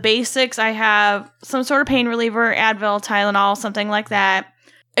just the basics. I have some sort of pain reliever, Advil, Tylenol, something like that.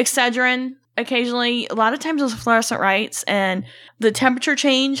 Excedrin. Occasionally, a lot of times those fluorescent lights and the temperature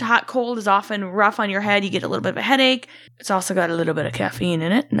change, hot, cold, is often rough on your head. You get a little bit of a headache. It's also got a little bit of caffeine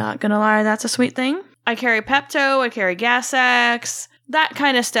in it. Not gonna lie, that's a sweet thing. I carry Pepto, I carry Gas-X, that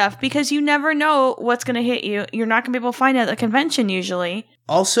kind of stuff, because you never know what's gonna hit you. You're not gonna be able to find it at the convention usually.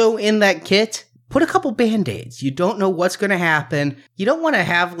 Also in that kit, put a couple Band-Aids. You don't know what's going to happen. You don't want to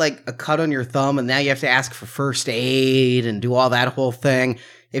have like a cut on your thumb and now you have to ask for first aid and do all that whole thing.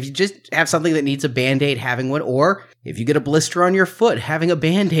 If you just have something that needs a Band-Aid, having one, or if you get a blister on your foot, having a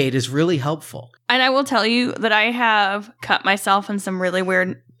Band-Aid is really helpful. And I will tell you that I have cut myself in some really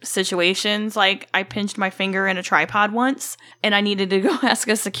weird situations. Like I pinched my finger in a tripod once and I needed to go ask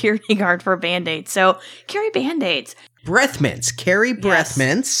a security guard for a Band-Aid. So carry Band-Aids. Breath mints. Carry breath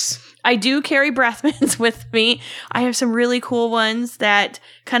mints. I do carry breath mints with me. I have some really cool ones that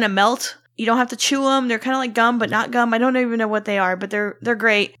kind of melt. You don't have to chew them. They're kind of like gum, but not gum. I don't even know what they are, but they're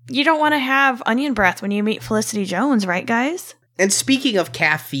great. You don't want to have onion breath when you meet Felicity Jones, right, guys? And speaking of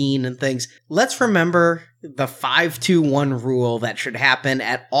caffeine and things, let's remember the 5-2-1 rule that should happen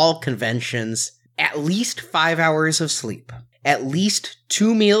at all conventions. At least 5 hours of sleep. At least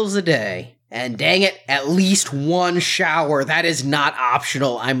 2 meals a day. And dang it, at least 1 shower. That is not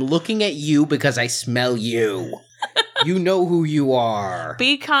optional. I'm looking at you because I smell you. You know who you are.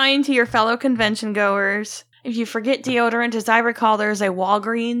 Be kind to your fellow convention goers. If you forget deodorant, as I recall, there's a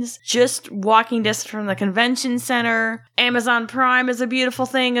Walgreens just walking distance from the convention center. Amazon Prime is a beautiful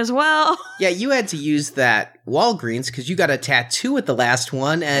thing as well. Yeah, you had to use that Walgreens because you got a tattoo at the last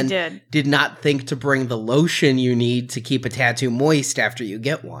one and did not think to bring the lotion you need to keep a tattoo moist after you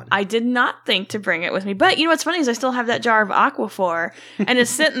get one. I did not think to bring it with me. But you know what's funny is I still have that jar of Aquaphor and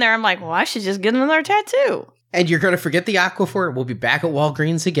it's sitting there. I'm like, well, I should just get another tattoo. And you're going to forget the Aquaphor and we'll be back at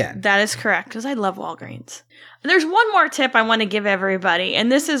Walgreens again. That is correct, because I love Walgreens. There's one more tip I want to give everybody, and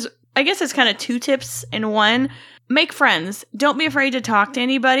this is, I guess it's kind of 2 tips in one. Make friends. Don't be afraid to talk to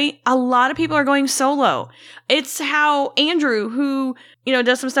anybody. A lot of people are going solo. It's how Andrew, who, you know,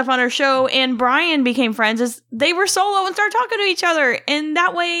 does some stuff on our show, and Brian became friends, is they were solo and started talking to each other. And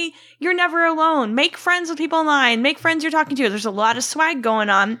that way, you're never alone. Make friends with people online. Make friends you're talking to. There's a lot of swag going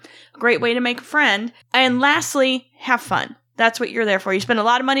on. Great way to make a friend. And lastly, have fun. That's what you're there for. You spend a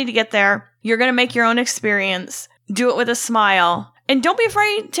lot of money to get there. You're going to make your own experience. Do it with a smile. And don't be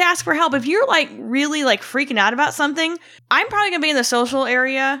afraid to ask for help. If you're like really like freaking out about something, I'm probably going to be in the social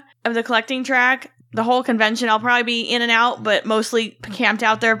area of the collecting track. The whole convention, I'll probably be in and out, but mostly camped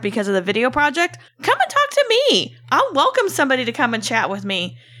out there because of the video project. Come and talk to me. I'll welcome somebody to come and chat with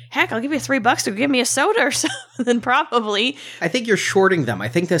me. Heck, I'll give you $3 to give me a soda or something, probably. I think you're shorting them. I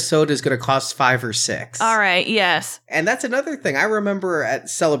think the soda is going to cost $5 or $6. All right, yes. And that's another thing. I remember at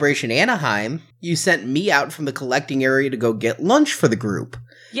Celebration Anaheim, you sent me out from the collecting area to go get lunch for the group.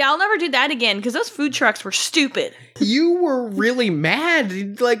 Yeah, I'll never do that again because those food trucks were stupid. You were really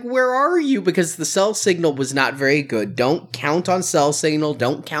mad. Like, where are you? Because the cell signal was not very good. Don't count on cell signal.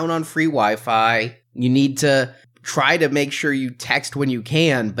 Don't count on free Wi-Fi. You need to try to make sure you text when you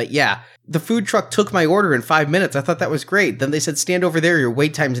can. But yeah, the food truck took my order in 5 minutes. I thought that was great. Then they said, stand over there. Your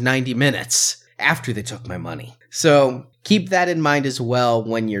wait time's 90 minutes after they took my money. So keep that in mind as well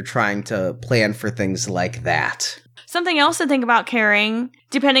when you're trying to plan for things like that. Something else to think about carrying,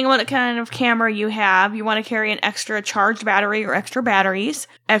 depending on what kind of camera you have, you want to carry an extra charged battery or extra batteries,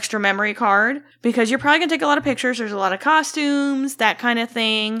 extra memory card, because you're probably going to take a lot of pictures. There's a lot of costumes, that kind of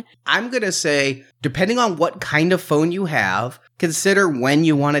thing. I'm going to say, depending on what kind of phone you have, consider when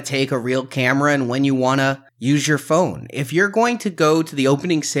you want to take a real camera and when you want to use your phone. If you're going to go to the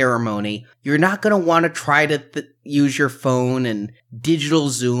opening ceremony, you're not going to want to try to use your phone and digital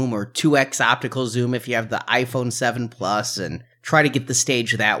zoom or 2x optical zoom if you have the iPhone 7 Plus and try to get the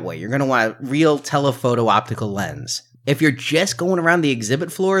stage that way. You're going to want a real telephoto optical lens. If you're just going around the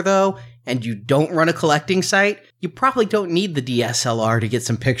exhibit floor, though, and you don't run a collecting site, you probably don't need the DSLR to get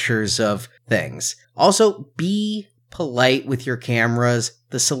some pictures of things. Also, be polite with your cameras.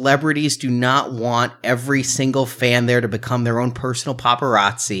 The celebrities do not want every single fan there to become their own personal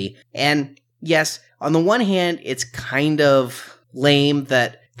paparazzi. And yes, on the one hand, it's kind of lame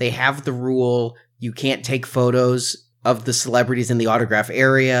that they have the rule you can't take photos of the celebrities in the autograph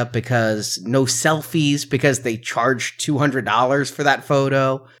area because no selfies because they charge $200 for that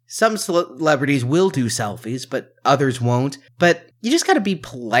photo. Some celebrities will do selfies, but others won't. But you just got to be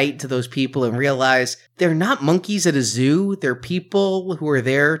polite to those people and realize they're not monkeys at a zoo. They're people who are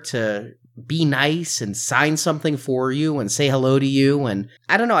there to be nice and sign something for you and say hello to you. And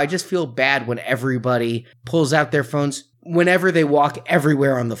I don't know, I just feel bad when everybody pulls out their phones whenever they walk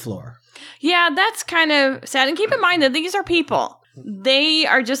everywhere on the floor. Yeah, that's kind of sad. And keep in mind that these are people. They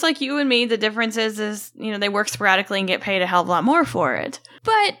are just like you and me. The difference is, they work sporadically and get paid a hell of a lot more for it.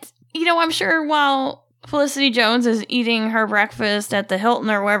 But, I'm sure while Felicity Jones is eating her breakfast at the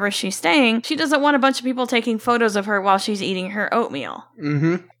Hilton or wherever she's staying, she doesn't want a bunch of people taking photos of her while she's eating her oatmeal.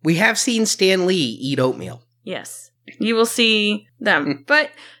 Mm-hmm. We have seen Stan Lee eat oatmeal. Yes. You will see them.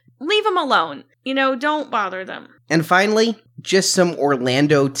 But leave them alone. Don't bother them. And finally, just some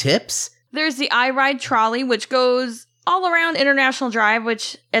Orlando tips. There's the iRide trolley, which goes all around International Drive,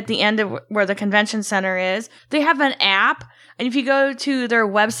 which at the end of where the convention center is. They have an app, and if you go to their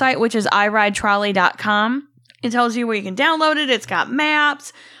website, which is iridetrolley.com, it tells you where you can download it. It's got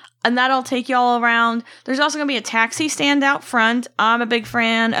maps, and that'll take you all around. There's also going to be a taxi stand out front. I'm a big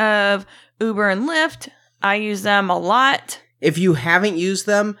fan of Uber and Lyft. I use them a lot. If you haven't used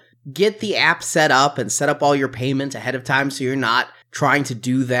them, get the app set up and set up all your payments ahead of time so you're not trying to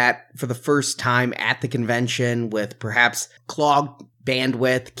do that for the first time at the convention with perhaps clogged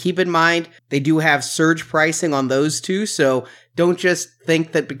bandwidth. Keep in mind, they do have surge pricing on those too, so don't just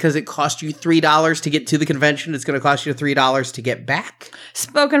think that because it cost you $3 to get to the convention, it's going to cost you $3 to get back.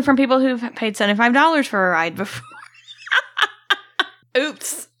 Spoken from people who've paid $75 for a ride before.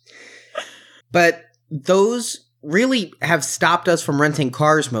 Oops. But those really have stopped us from renting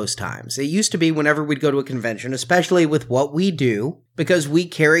cars most times. It used to be whenever we'd go to a convention, especially with what we do, because we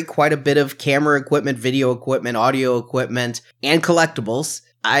carry quite a bit of camera equipment, video equipment, audio equipment, and collectibles.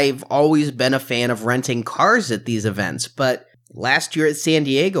 I've always been a fan of renting cars at these events, but last year at San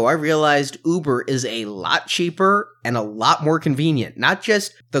Diego, I realized Uber is a lot cheaper and a lot more convenient. Not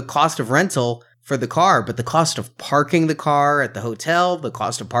just the cost of rental for the car, but the cost of parking the car at the hotel, the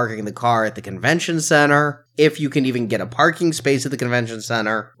cost of parking the car at the convention center, if you can even get a parking space at the convention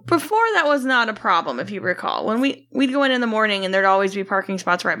center. Before that was not a problem, if you recall. When we'd go in the morning and there'd always be parking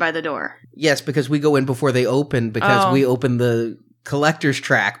spots right by the door. Yes, because we go in before they open because we open the collector's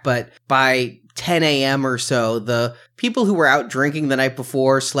track, but by 10 a.m. or so, the people who were out drinking the night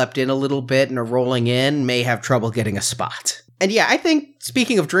before, slept in a little bit and are rolling in, may have trouble getting a spot. And yeah, I think,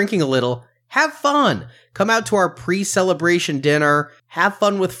 speaking of drinking a little, have fun. Come out to our pre-celebration dinner. Have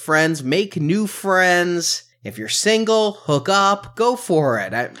fun with friends. Make new friends. If you're single, hook up. Go for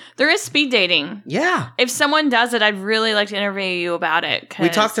it. There is speed dating. Yeah. If someone does it, I'd really like to interview you about it. We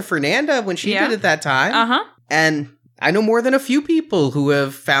talked to Fernanda when she did it that time. Uh-huh. And I know more than a few people who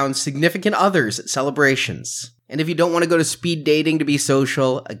have found significant others at celebrations. And if you don't want to go to speed dating to be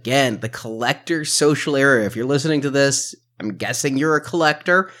social, again, the collector social area. If you're listening to this, I'm guessing you're a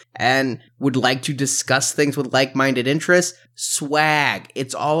collector and would like to discuss things with like-minded interests. Swag.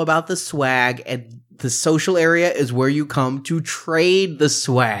 It's all about the swag, and the social area is where you come to trade the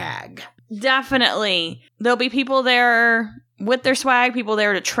swag. Definitely. There'll be people there with their swag, people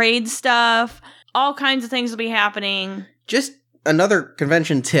there to trade stuff. All kinds of things will be happening. Just another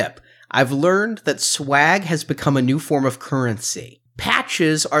convention tip. I've learned that swag has become a new form of currency.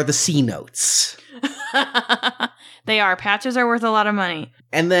 Patches are the C notes. They are. Patches are worth a lot of money.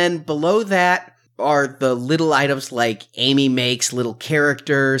 And then below that are the little items like Amy makes little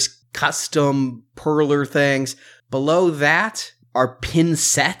characters, custom perler things. Below that are pin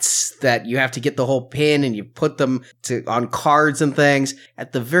sets that you have to get the whole pin and you put them on cards and things.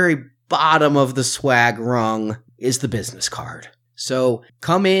 At the very bottom of the swag rung is the business card. So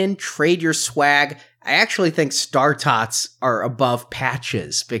come in, trade your swag. I actually think Star Tots are above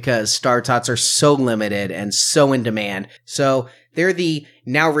patches because Star Tots are so limited and so in demand. So they're the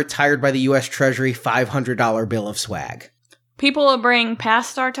now retired by the U.S. Treasury $500 bill of swag. People will bring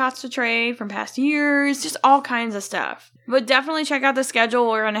past Star Tots to trade from past years, just all kinds of stuff. But definitely check out the schedule.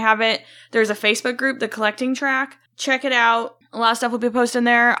 We're going to have it. There's a Facebook group, The Collecting Track. Check it out. A lot of stuff will be posted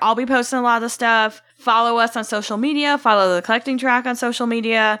there. I'll be posting a lot of the stuff. Follow us on social media. Follow The Collecting Track on social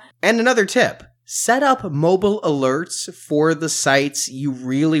media. And another tip. Set up mobile alerts for the sites you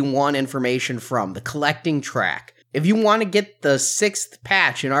really want information from, the Collecting Track. If you want to get the 6th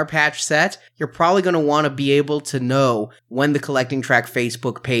patch in our patch set, you're probably going to want to be able to know when the Collecting Track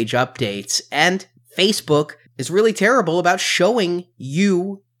Facebook page updates. And Facebook is really terrible about showing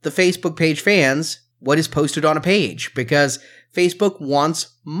you, the Facebook page fans, what is posted on a page, because Facebook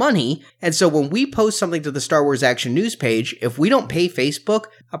wants money. And so when we post something to the Star Wars Action News page, if we don't pay Facebook,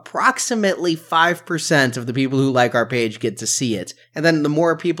 approximately 5% of the people who like our page get to see it. And then the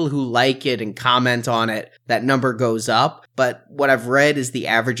more people who like it and comment on it, that number goes up. But what I've read is the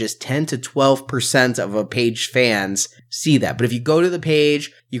average is 10 to 12% of a page fans see that. But if you go to the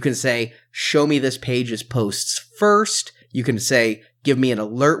page, you can say, show me this page's posts first. You can say, give me an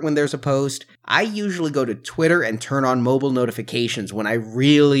alert when there's a post. I usually go to Twitter and turn on mobile notifications when I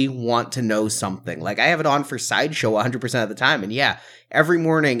really want to know something. Like, I have it on for Sideshow 100% of the time. And yeah, every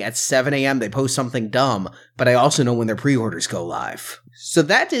morning at 7 a.m. they post something dumb, but I also know when their pre-orders go live. So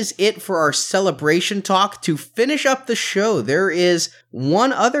that is it for our celebration talk. To finish up the show, there is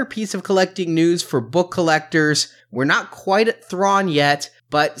one other piece of collecting news for book collectors. We're not quite at Thrawn yet,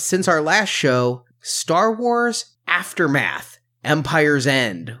 but since our last show, Star Wars Aftermath Empire's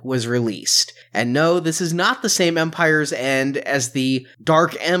End was released. And no, this is not the same Empire's End as the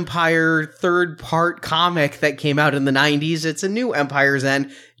Dark Empire third-part comic that came out in the 90s. It's a new Empire's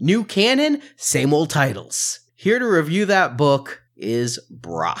End. New canon, same old titles. Here to review that book is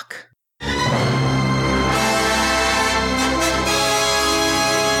Brock.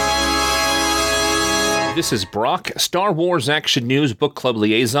 This is Brock, Star Wars Action News Book Club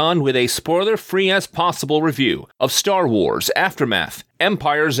liaison, with a spoiler-free as possible review of Star Wars Aftermath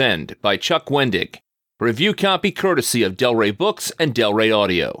Empire's End by Chuck Wendig. Review copy courtesy of Del Rey Books and Del Rey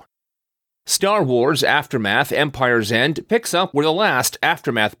Audio. Star Wars Aftermath Empire's End picks up where the last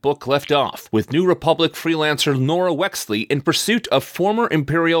Aftermath book left off, with New Republic freelancer Nora Wexley in pursuit of former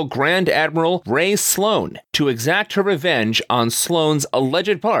Imperial Grand Admiral Ray Sloane to exact her revenge on Sloane's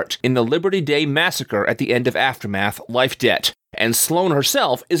alleged part in the Liberty Day massacre at the end of Aftermath Life Debt. And Sloane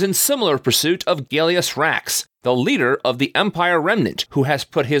herself is in similar pursuit of Gallius Rax, the leader of the Empire Remnant, who has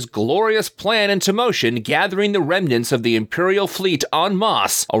put his glorious plan into motion, gathering the remnants of the Imperial fleet en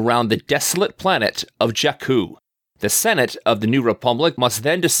masse around the desolate planet of Jakku. The Senate of the New Republic must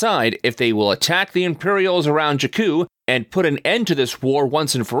then decide if they will attack the Imperials around Jakku and put an end to this war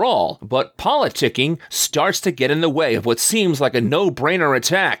once and for all, but politicking starts to get in the way of what seems like a no-brainer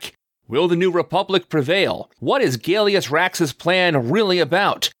attack. Will the New Republic prevail? What is Gallius Rax's plan really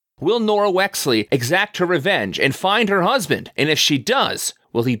about? Will Nora Wexley exact her revenge and find her husband? And if she does,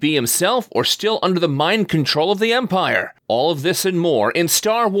 will he be himself or still under the mind control of the Empire? All of this and more in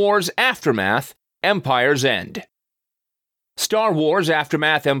Star Wars Aftermath Empire's End. Star Wars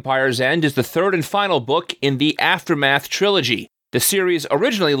Aftermath Empire's End is the third and final book in the Aftermath trilogy. The series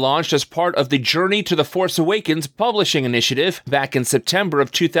originally launched as part of the Journey to the Force Awakens publishing initiative back in September of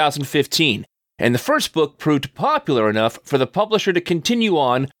 2015, and the first book proved popular enough for the publisher to continue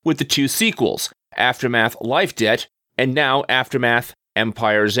on with the two sequels, Aftermath Life Debt, and now Aftermath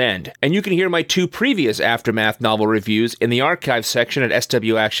Empire's End. And you can hear my two previous Aftermath novel reviews in the archive section at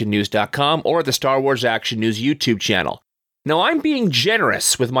swactionnews.com or the Star Wars Action News YouTube channel. Now, I'm being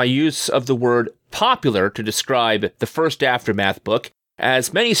generous with my use of the word popular to describe the first Aftermath book,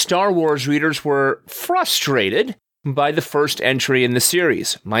 as many Star Wars readers were frustrated by the first entry in the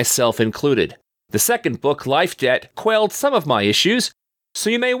series, myself included. The second book, Life Debt, quelled some of my issues,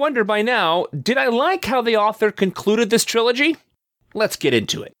 so you may wonder by now, did I like how the author concluded this trilogy? Let's get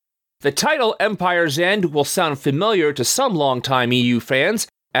into it. The title Empire's End will sound familiar to some longtime EU fans,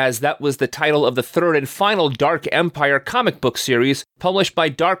 as that was the title of the third and final Dark Empire comic book series published by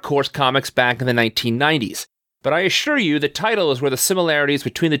Dark Horse Comics back in the 1990s. But I assure you, the title is where the similarities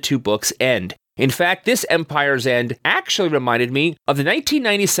between the two books end. In fact, this Empire's End actually reminded me of the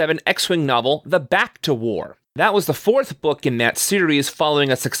 1997 X-Wing novel, The Back to War. That was the fourth book in that series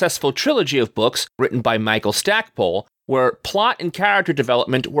following a successful trilogy of books written by Michael Stackpole, where plot and character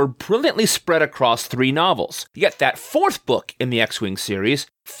development were brilliantly spread across 3 novels. Yet that fourth book in the X-Wing series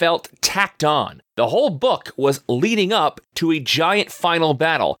felt tacked on. The whole book was leading up to a giant final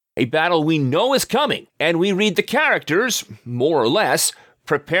battle, a battle we know is coming, and we read the characters, more or less,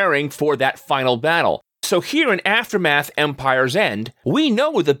 preparing for that final battle. So here in Aftermath Empire's End, we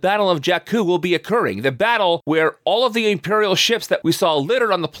know the Battle of Jakku will be occurring, the battle where all of the Imperial ships that we saw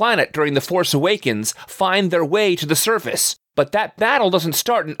littered on the planet during The Force Awakens find their way to the surface. But that battle doesn't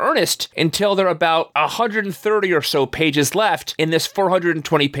start in earnest until there are about 130 or so pages left in this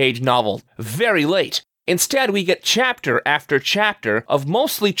 420-page novel. Very late. Instead, we get chapter after chapter of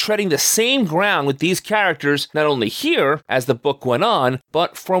mostly treading the same ground with these characters, not only here, as the book went on,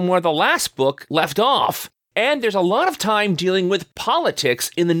 but from where the last book left off. And there's a lot of time dealing with politics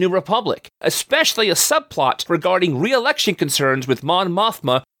in the New Republic, especially a subplot regarding re-election concerns with Mon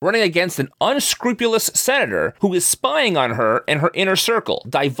Mothma running against an unscrupulous senator who is spying on her and her inner circle,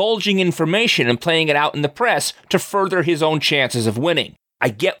 divulging information and playing it out in the press to further his own chances of winning. I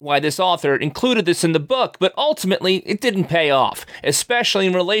get why this author included this in the book, but ultimately it didn't pay off, especially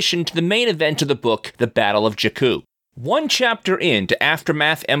in relation to the main event of the book, the Battle of Jakku. One chapter into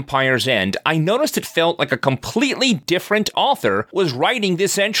Aftermath Empire's End, I noticed it felt like a completely different author was writing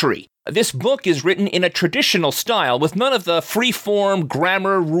this entry. This book is written in a traditional style with none of the free-form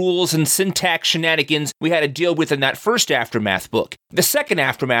grammar, rules, and syntax shenanigans we had to deal with in that first Aftermath book. The second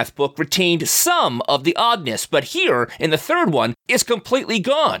Aftermath book retained some of the oddness, but here, in the third one, it's completely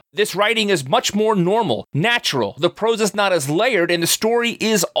gone. This writing is much more normal, natural, the prose is not as layered, and the story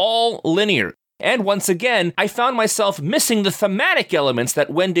is all linear. And once again, I found myself missing the thematic elements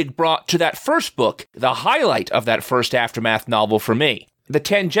that Wendig brought to that first book, the highlight of that first Aftermath novel for me. The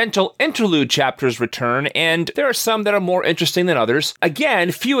tangential interlude chapters return, and there are some that are more interesting than others.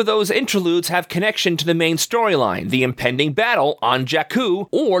 Again, few of those interludes have connection to the main storyline, the impending battle on Jakku,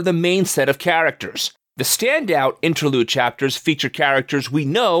 or the main set of characters. The standout interlude chapters feature characters we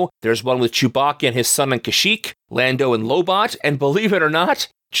know. There's one with Chewbacca and his son and Kashyyyk, Lando and Lobot, and believe it or not,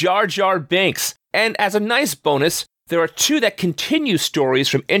 Jar Jar Binks. And as a nice bonus, there are 2 that continue stories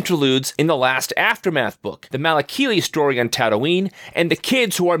from interludes in the last Aftermath book, the Malakili story on Tatooine, and the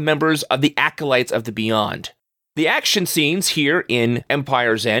kids who are members of the Acolytes of the Beyond. The action scenes here in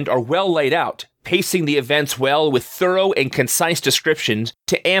Empire's End are well laid out, pacing the events well with thorough and concise descriptions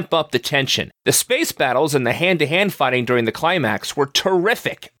to amp up the tension. The space battles and the hand-to-hand fighting during the climax were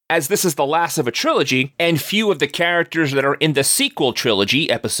terrific. As this is the last of a trilogy, and few of the characters that are in the sequel trilogy,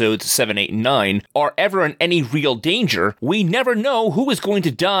 episodes 7, 8, and 9, are ever in any real danger, we never know who is going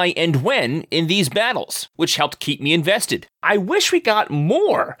to die and when in these battles, which helped keep me invested. I wish we got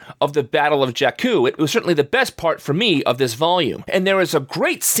more of the Battle of Jakku. It was certainly the best part for me of this volume, and there is a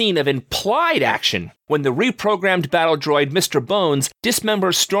great scene of implied action when the reprogrammed battle droid Mr. Bones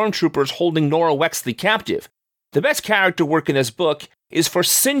dismembers stormtroopers holding Nora Wexley captive. The best character work in this book is for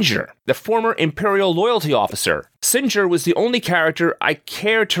Singer, the former Imperial loyalty officer. Singer was the only character I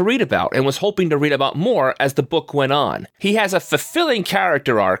cared to read about and was hoping to read about more as the book went on. He has a fulfilling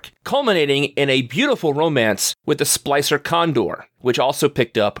character arc, culminating in a beautiful romance with the Splicer Condor, which also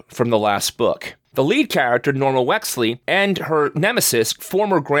picked up from the last book. The lead character, Norma Wexley, and her nemesis,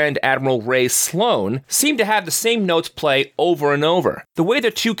 former Grand Admiral Ray Sloan, seem to have the same notes play over and over. The way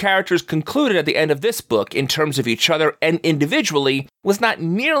the 2 characters concluded at the end of this book, in terms of each other and individually, was not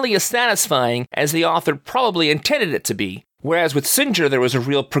nearly as satisfying as the author probably intended it to be. Whereas with Singer, there was a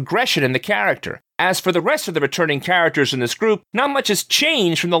real progression in the character. As for the rest of the returning characters in this group, not much has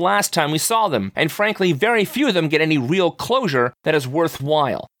changed from the last time we saw them, and frankly, very few of them get any real closure that is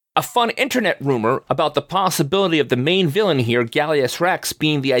worthwhile. A fun internet rumor about the possibility of the main villain here, Gallius Rex,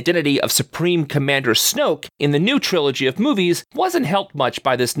 being the identity of Supreme Commander Snoke in the new trilogy of movies wasn't helped much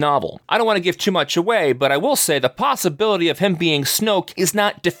by this novel. I don't want to give too much away, but I will say the possibility of him being Snoke is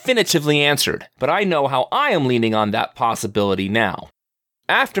not definitively answered, but I know how I am leaning on that possibility now.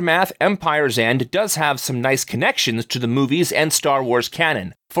 Aftermath Empire's End does have some nice connections to the movies and Star Wars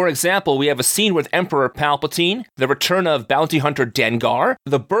canon. For example, we have a scene with Emperor Palpatine, the return of bounty hunter Dengar,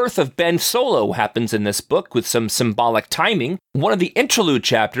 the birth of Ben Solo happens in this book with some symbolic timing. One of the interlude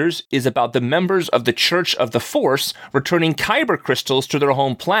chapters is about the members of the Church of the Force returning Kyber crystals to their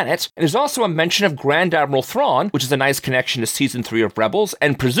home planet, and there's also a mention of Grand Admiral Thrawn, which is a nice connection to Season 3 of Rebels,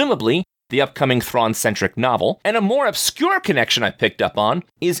 and presumably the upcoming Thrawn-centric novel. And a more obscure connection I picked up on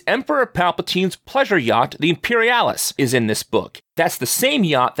is Emperor Palpatine's pleasure yacht, the Imperialis, is in this book. That's the same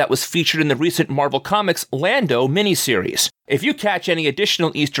yacht that was featured in the recent Marvel Comics Lando miniseries. If you catch any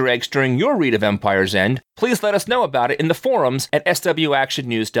additional Easter eggs during your read of Empire's End, please let us know about it in the forums at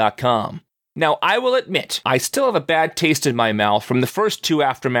swactionnews.com. Now, I will admit, I still have a bad taste in my mouth from the first 2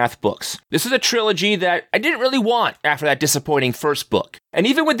 Aftermath books. This is a trilogy that I didn't really want after that disappointing first book. And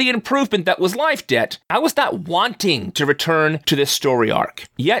even with the improvement that was Life Debt, I was not wanting to return to this story arc.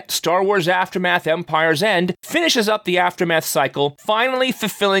 Yet, Star Wars Aftermath Empire's End finishes up the Aftermath cycle, finally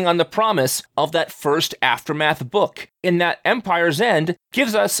fulfilling on the promise of that first Aftermath book, in that Empire's End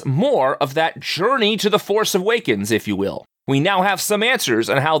gives us more of that journey to the Force Awakens, if you will. We now have some answers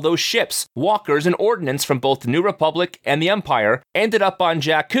on how those ships, walkers, and ordnance from both the New Republic and the Empire ended up on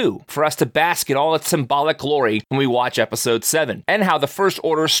Jakku for us to bask in all its symbolic glory when we watch Episode 7, and how the First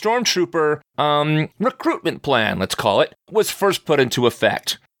Order Stormtrooper, recruitment plan, let's call it, was first put into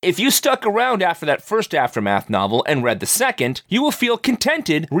effect. If you stuck around after that first Aftermath novel and read the second, you will feel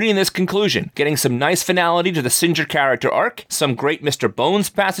contented reading this conclusion, getting some nice finality to the Singer character arc, some great Mr.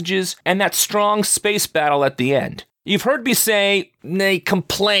 Bones passages, and that strong space battle at the end. You've heard me say, nay,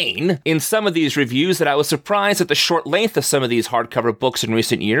 complain, in some of these reviews that I was surprised at the short length of some of these hardcover books in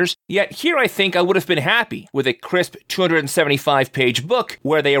recent years, yet here I think I would have been happy with a crisp 275-page book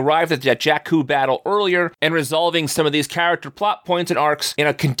where they arrived at that Jakku battle earlier and resolving some of these character plot points and arcs in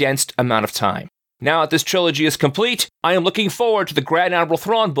a condensed amount of time. Now that this trilogy is complete, I am looking forward to the Grand Admiral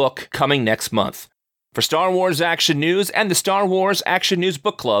Thrawn book coming next month. For Star Wars Action News and the Star Wars Action News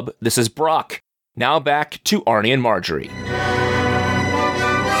Book Club, this is Brock. Now back to Arnie and Marjorie.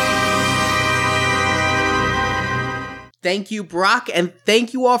 Thank you, Brock, and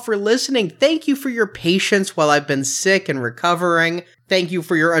thank you all for listening. Thank you for your patience while I've been sick and recovering. Thank you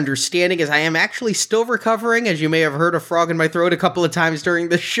for your understanding, as I am actually still recovering, as you may have heard a frog in my throat a couple of times during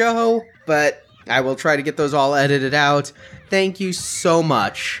the show, but I will try to get those all edited out. Thank you so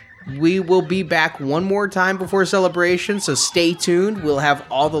much. We will be back one more time before Celebration, so stay tuned. We'll have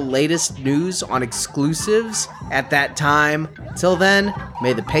all the latest news on exclusives at that time. Till then,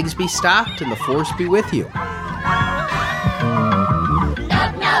 may the pegs be stocked and the Force be with you. Nub,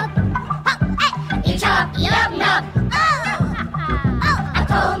 nub. Oh, hey. Chop, nub, nub. Oh, I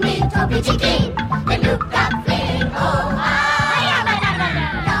told me to be chicken. And look that thing. Oh,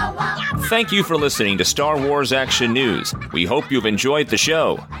 Thank you for listening to Star Wars Action News. We hope you've enjoyed the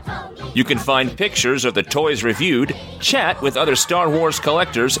show. You can find pictures of the toys reviewed, chat with other Star Wars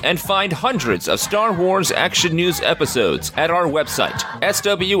collectors, and find hundreds of Star Wars Action News episodes at our website,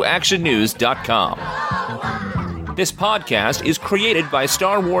 swactionnews.com. This podcast is created by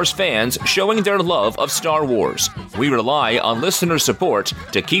Star Wars fans showing their love of Star Wars. We rely on listener support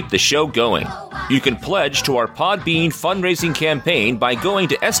to keep the show going. You can pledge to our Podbean fundraising campaign by going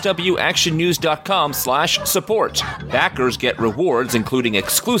to swactionnews.com/support. Backers get rewards including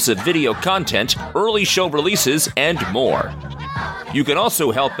exclusive video content, early show releases, and more. You can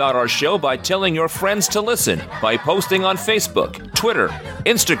also help out our show by telling your friends to listen by posting on Facebook, Twitter,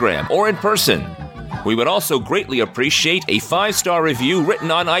 Instagram, or in person. We would also greatly appreciate a 5-star review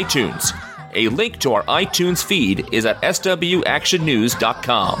written on iTunes. A link to our iTunes feed is at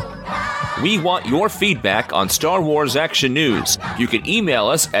swactionnews.com. We want your feedback on Star Wars Action News. You can email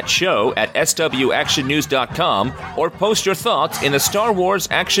us at show@swactionnews.com or post your thoughts in the Star Wars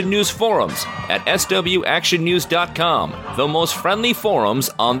Action News forums at swactionnews.com, the most friendly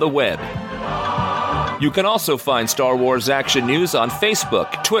forums on the web. You can also find Star Wars Action News on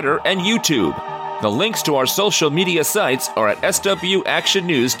Facebook, Twitter, and YouTube. The links to our social media sites are at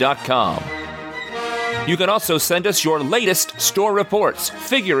swactionnews.com. You can also send us your latest store reports,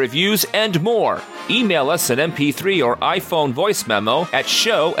 figure reviews, and more. Email us an MP3 or iPhone voice memo at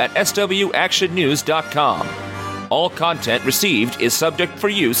show@swactionnews.com. All content received is subject for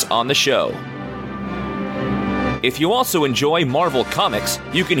use on the show. If you also enjoy Marvel Comics,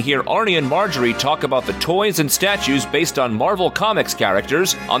 you can hear Arnie and Marjorie talk about the toys and statues based on Marvel Comics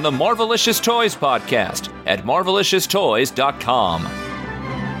characters on the Marvelicious Toys podcast at marvelicioustoys.com.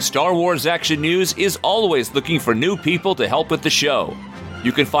 Star Wars Action News is always looking for new people to help with the show.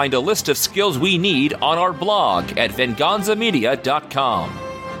 You can find a list of skills we need on our blog at venganzamedia.com.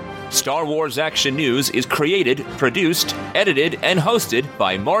 Star Wars Action News is created, produced, edited, and hosted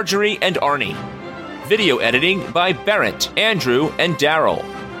by Marjorie and Arnie. Video editing by Barrett, Andrew, and Daryl.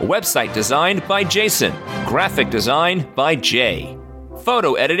 Website design by Jason. Graphic design by Jay.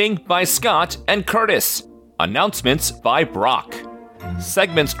 Photo editing by Scott and Curtis. Announcements by Brock.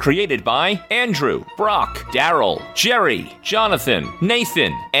 Segments created by Andrew, Brock, Daryl, Jerry, Jonathan,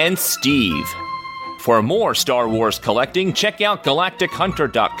 Nathan, and Steve. For more Star Wars collecting, check out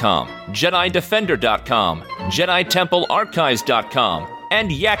GalacticHunter.com, JediDefender.com, JediTempleArchives.com, and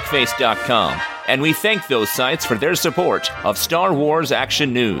YakFace.com. And we thank those sites for their support of Star Wars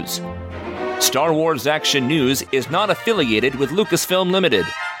Action News. Star Wars Action News is not affiliated with Lucasfilm Limited.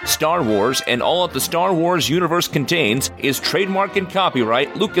 Star Wars and all that the Star Wars universe contains is trademark and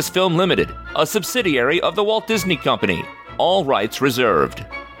copyright Lucasfilm Limited, a subsidiary of the Walt Disney Company. All rights reserved.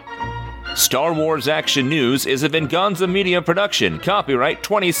 Star Wars Action News is a Venganza Media production, copyright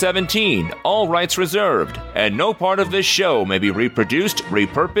 2017, all rights reserved, and no part of this show may be reproduced,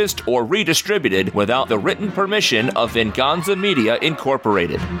 repurposed, or redistributed without the written permission of Venganza Media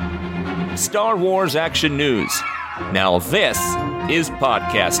Incorporated. Star Wars Action News. Now this is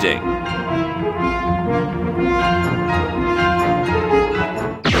podcasting.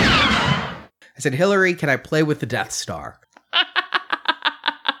 I said, Hillary, can I play with the Death Star?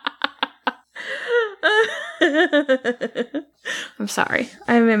 I'm sorry.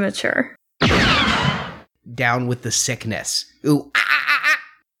 I'm immature. Down with the sickness. Ooh,